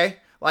pretty okay.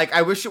 Like,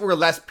 I wish it were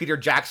less Peter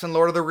Jackson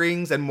Lord of the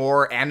Rings and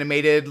more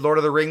animated Lord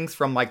of the Rings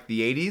from like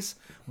the 80s.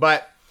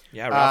 But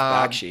yeah,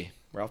 Ralph Bakshi.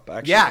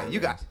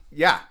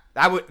 Yeah,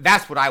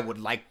 that's what I would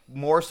like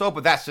more so,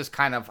 but that's just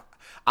kind of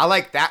I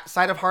like that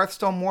side of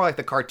Hearthstone more, like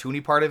the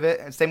cartoony part of it.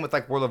 And same with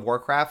like World of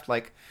Warcraft.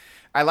 Like,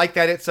 I like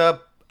that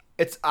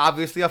it's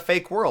obviously a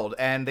fake world,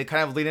 and they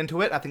kind of lean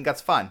into it. I think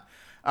that's fun.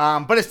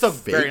 But it's still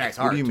Fake? very nice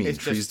art. What do you mean? It's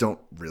Trees just, don't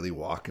really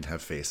walk and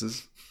have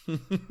faces?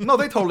 no,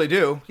 they totally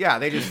do. Yeah,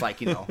 they just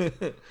like, you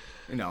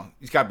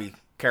just gotta be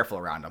careful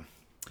around them.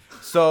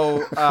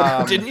 So,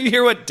 Didn't you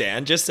hear what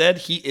Dan just said?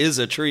 He is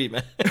a tree,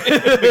 man.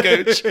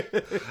 Coach.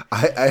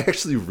 I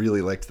actually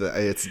really liked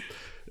that.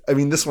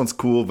 This one's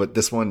cool, but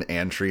this one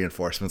and Tree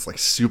Enforcement's like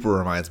super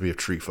reminds me of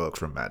Tree Folk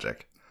from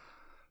Magic.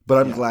 But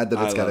I'm glad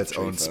that it's got its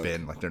own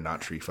spin. Like, they're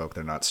not Tree Folk.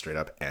 They're not straight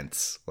up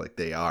Ents. Like,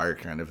 they are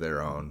kind of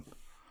their own.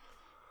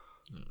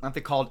 Aren't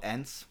they called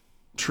Ents?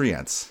 Tree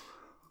Ents.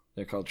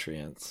 They're called tree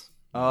ants.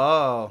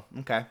 Oh,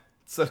 okay.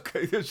 So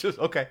it's just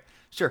okay.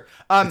 Sure.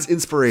 It's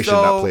inspiration,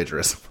 not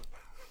plagiarism.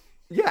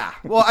 Yeah.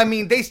 Well, I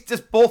mean, they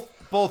just both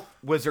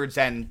Wizards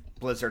and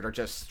Blizzard are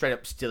just straight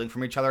up stealing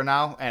from each other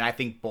now, and I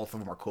think both of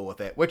them are cool with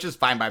it, which is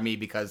fine by me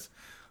because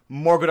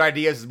more good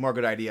ideas is more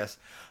good ideas.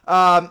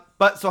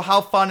 But so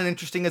how fun and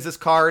interesting is this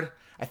card?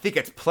 I think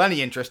it's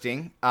plenty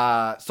interesting.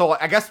 So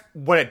I guess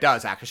what it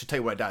does, actually, I should tell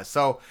you what it does.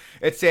 So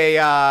it's a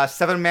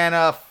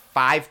 7-mana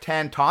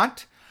 5/10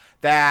 taunt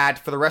that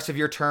for the rest of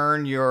your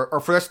turn,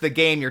 for the rest of the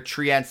game, your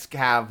treants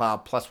have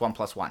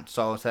 +1/+1.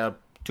 So instead of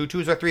 2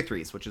 2s or 3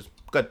 3s, which is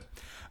good.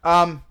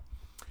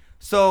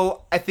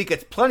 So I think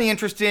it's plenty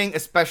interesting,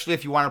 especially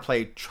if you want to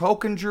play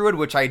Token Druid,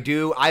 which I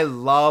do. I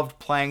loved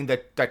playing the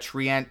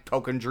treant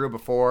Token Druid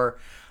before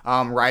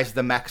Rise of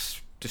the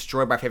Mechs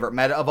destroyed my favorite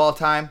meta of all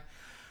time.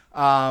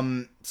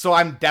 So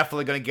I'm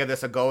definitely going to give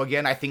this a go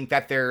again. I think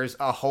that there's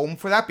a home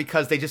for that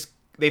because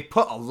they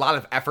put a lot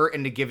of effort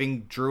into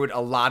giving Druid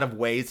a lot of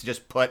ways to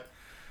just put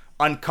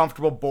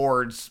uncomfortable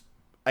boards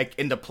like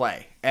into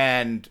play.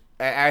 And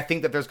I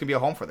think that there's going to be a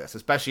home for this,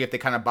 especially if they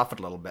kind of buff it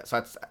a little bit.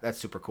 So that's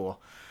super cool.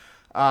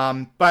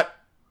 But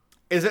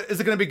is it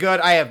going to be good?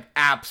 I have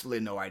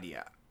absolutely no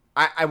idea.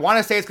 I want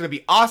to say it's going to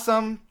be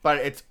awesome, but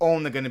it's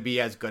only going to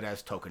be as good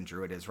as Token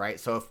Druid is, right?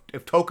 So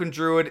if Token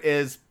Druid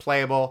is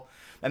playable,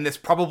 then this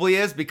probably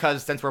is,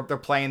 because since they're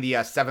playing the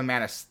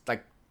 7-mana,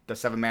 like the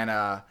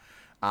 7-mana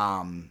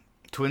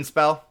twin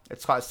spell,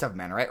 it's called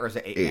 7-mana, right? Or is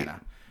it 8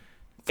 mana?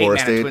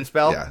 Forest 8-mana Aid? twin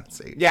spell. Yeah,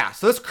 it's 8. Yeah,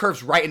 so this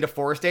curves right into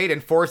Forest Aid,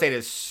 and Forest Aid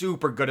is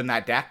super good in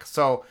that deck.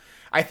 So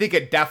I think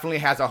it definitely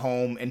has a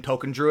home in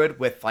Token Druid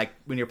with like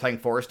when you're playing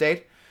Forest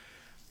Aid.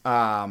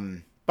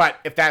 But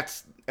if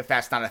that's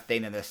not a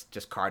thing, then this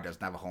just card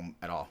doesn't have a home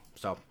at all.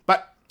 So,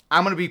 but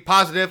I'm gonna be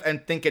positive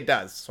and think it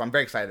does. So I'm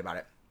very excited about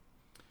it.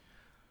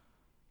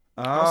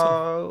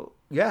 Awesome.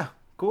 Yeah,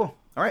 cool.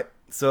 All right,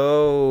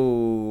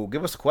 so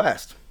give us a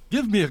quest.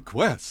 Give me a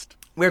quest.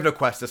 We have no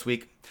quest this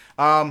week.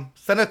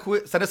 Send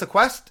us a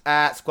quest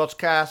at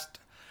Squelchcast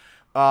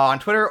on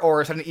Twitter,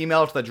 or send an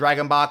email to the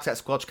Dragonbox at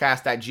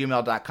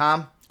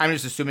squelchcast@gmail.com. I'm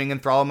just assuming in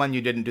Thrallman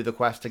you didn't do the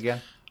quest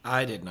again.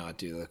 I did not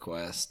do the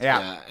quest.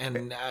 Yeah.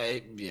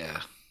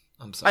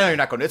 I'm sorry. I know you're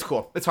not going to. It's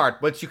cool. It's hard.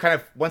 Once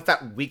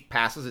that week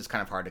passes, it's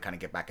kind of hard to kind of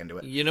get back into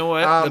it. You know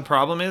what? The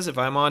problem is, if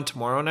I'm on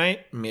tomorrow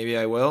night, maybe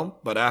I will.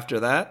 But after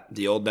that,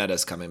 the old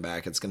meta's coming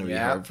back. It's going to be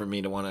hard for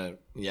me to want to.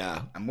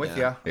 Yeah. I'm with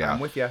you. Yeah. I'm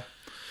with you.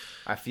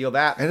 I feel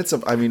that.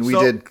 And we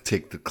did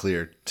take the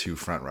clear 2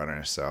 front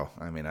runners, so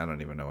I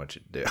don't even know what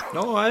you'd do.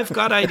 No, I've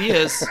got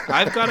ideas.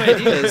 I'll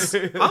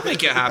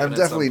make it happen. I'm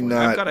definitely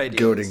not goading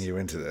goading you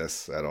into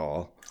this at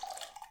all.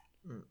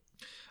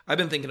 I've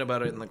been thinking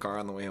about it in the car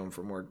on the way home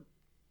from work.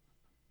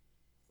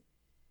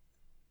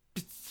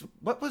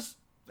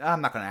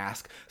 I'm not going to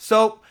ask.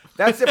 So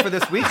that's it for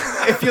this week.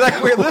 If you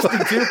like what you're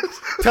listening to,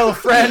 tell a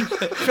friend,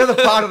 share the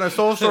pod on our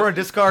social or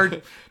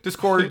Discord.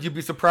 You'd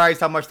be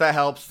surprised how much that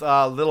helps.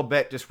 A little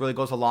bit just really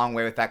goes a long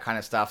way with that kind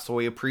of stuff. So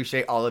we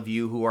appreciate all of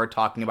you who are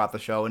talking about the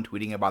show and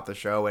tweeting about the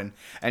show and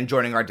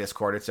joining our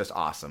Discord. It's just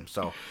awesome.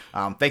 So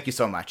thank you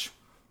so much.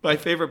 My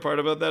favorite part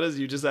about that is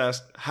you just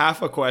asked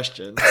half a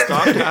question,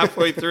 stopped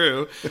halfway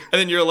through, and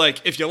then you're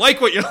like, if you like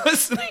what you're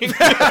listening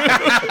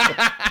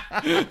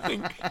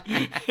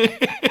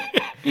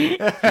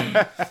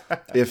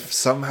If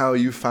somehow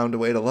you found a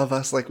way to love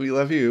us like we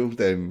love you,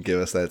 then give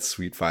us that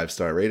sweet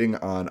 5-star rating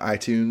on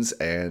iTunes,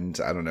 and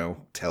I don't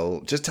know,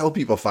 tell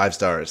people 5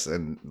 stars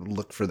and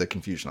look for the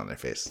confusion on their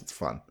face. It's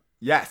fun.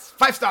 Yes,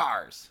 5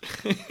 stars.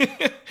 You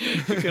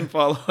can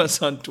follow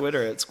us on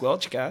Twitter at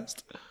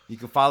Squelchcast. You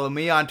can follow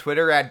me on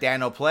Twitter at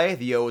DanoPlay.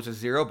 The O is a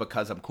 0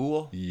 because I'm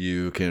cool.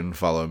 You can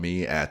follow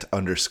me at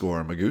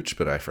 _Magooch,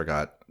 but I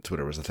forgot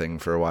Twitter was a thing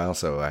for a while,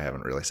 so I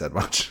haven't really said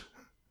much.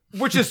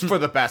 Which is for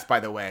the best, by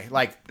the way.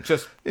 Like,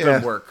 just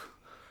good work.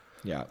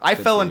 Yeah, I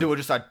fell into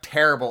just a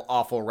terrible,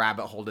 awful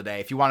rabbit hole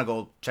today. If you want to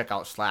go check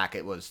out Slack,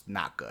 it was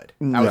not good.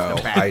 That was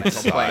the bad I mental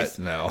saw place.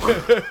 it. No.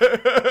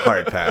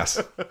 Hard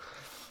pass.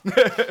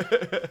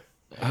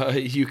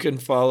 You can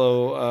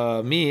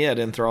follow me at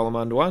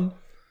Enthrallamond1.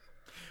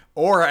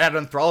 Or at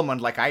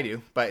Enthrallamond like I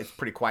do, but it's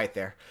pretty quiet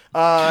there.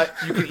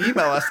 You can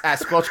email us at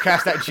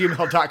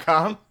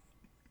squelchcast@gmail.com.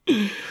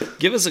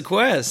 Give us a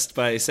quest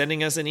by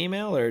sending us an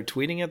email or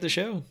tweeting at the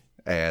show.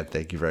 And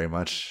thank you very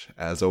much.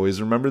 As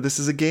always, remember this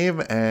is a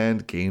game,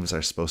 and games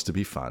are supposed to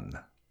be fun.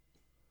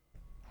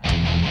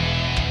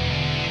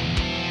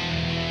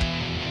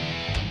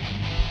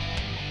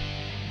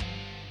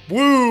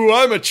 Woo,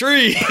 I'm a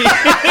tree.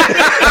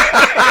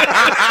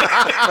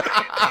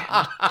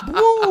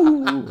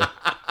 Woo!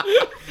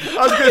 I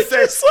was gonna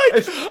say, It's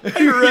like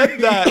I read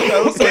that.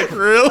 I was like,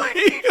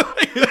 really?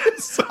 Like,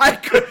 that's so,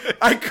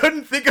 I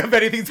couldn't think of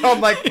anything, so I'm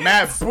like,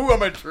 man, boo,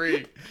 I'm a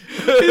tree.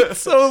 it's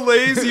so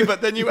lazy,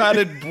 but then you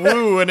added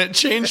Bwooo and it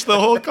changed the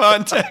whole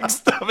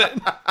context of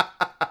it.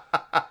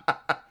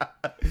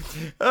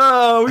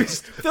 Oh, we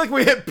feel like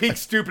we hit peak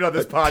stupid on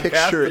this podcast.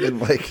 Picture in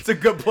like It's a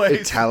good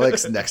place.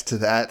 italics next to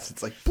that.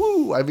 It's like,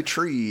 "Boo! I'm a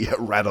tree."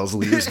 Rattles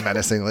leaves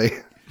menacingly.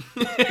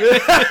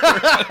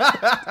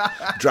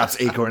 Drops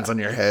acorns on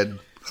your head.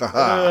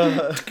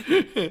 I'm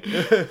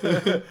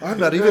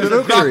not even an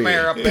oak tree.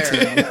 Nightmare up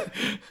there.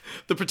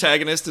 The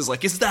protagonist is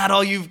like, "Is that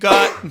all you've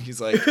got?" And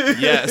he's like,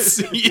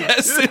 "Yes,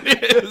 yes,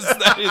 it is.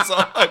 That is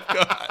all I've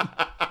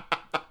got."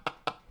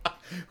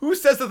 Who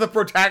says that the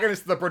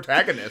protagonist is the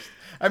protagonist?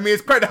 I mean,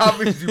 it's quite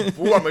obvious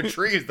boo, I'm a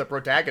tree is the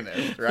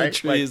protagonist, right? The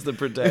tree is the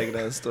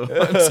protagonist. Oh,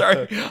 I'm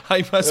sorry.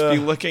 I must be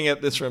looking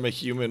at this from a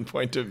human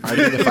point of I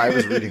view. mean, if I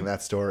was reading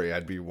that story,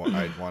 I'd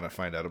want to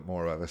find out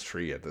more about this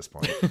tree at this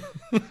point.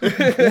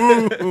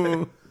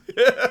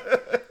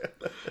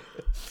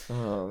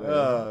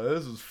 Oh,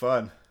 this was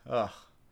fun. Oh.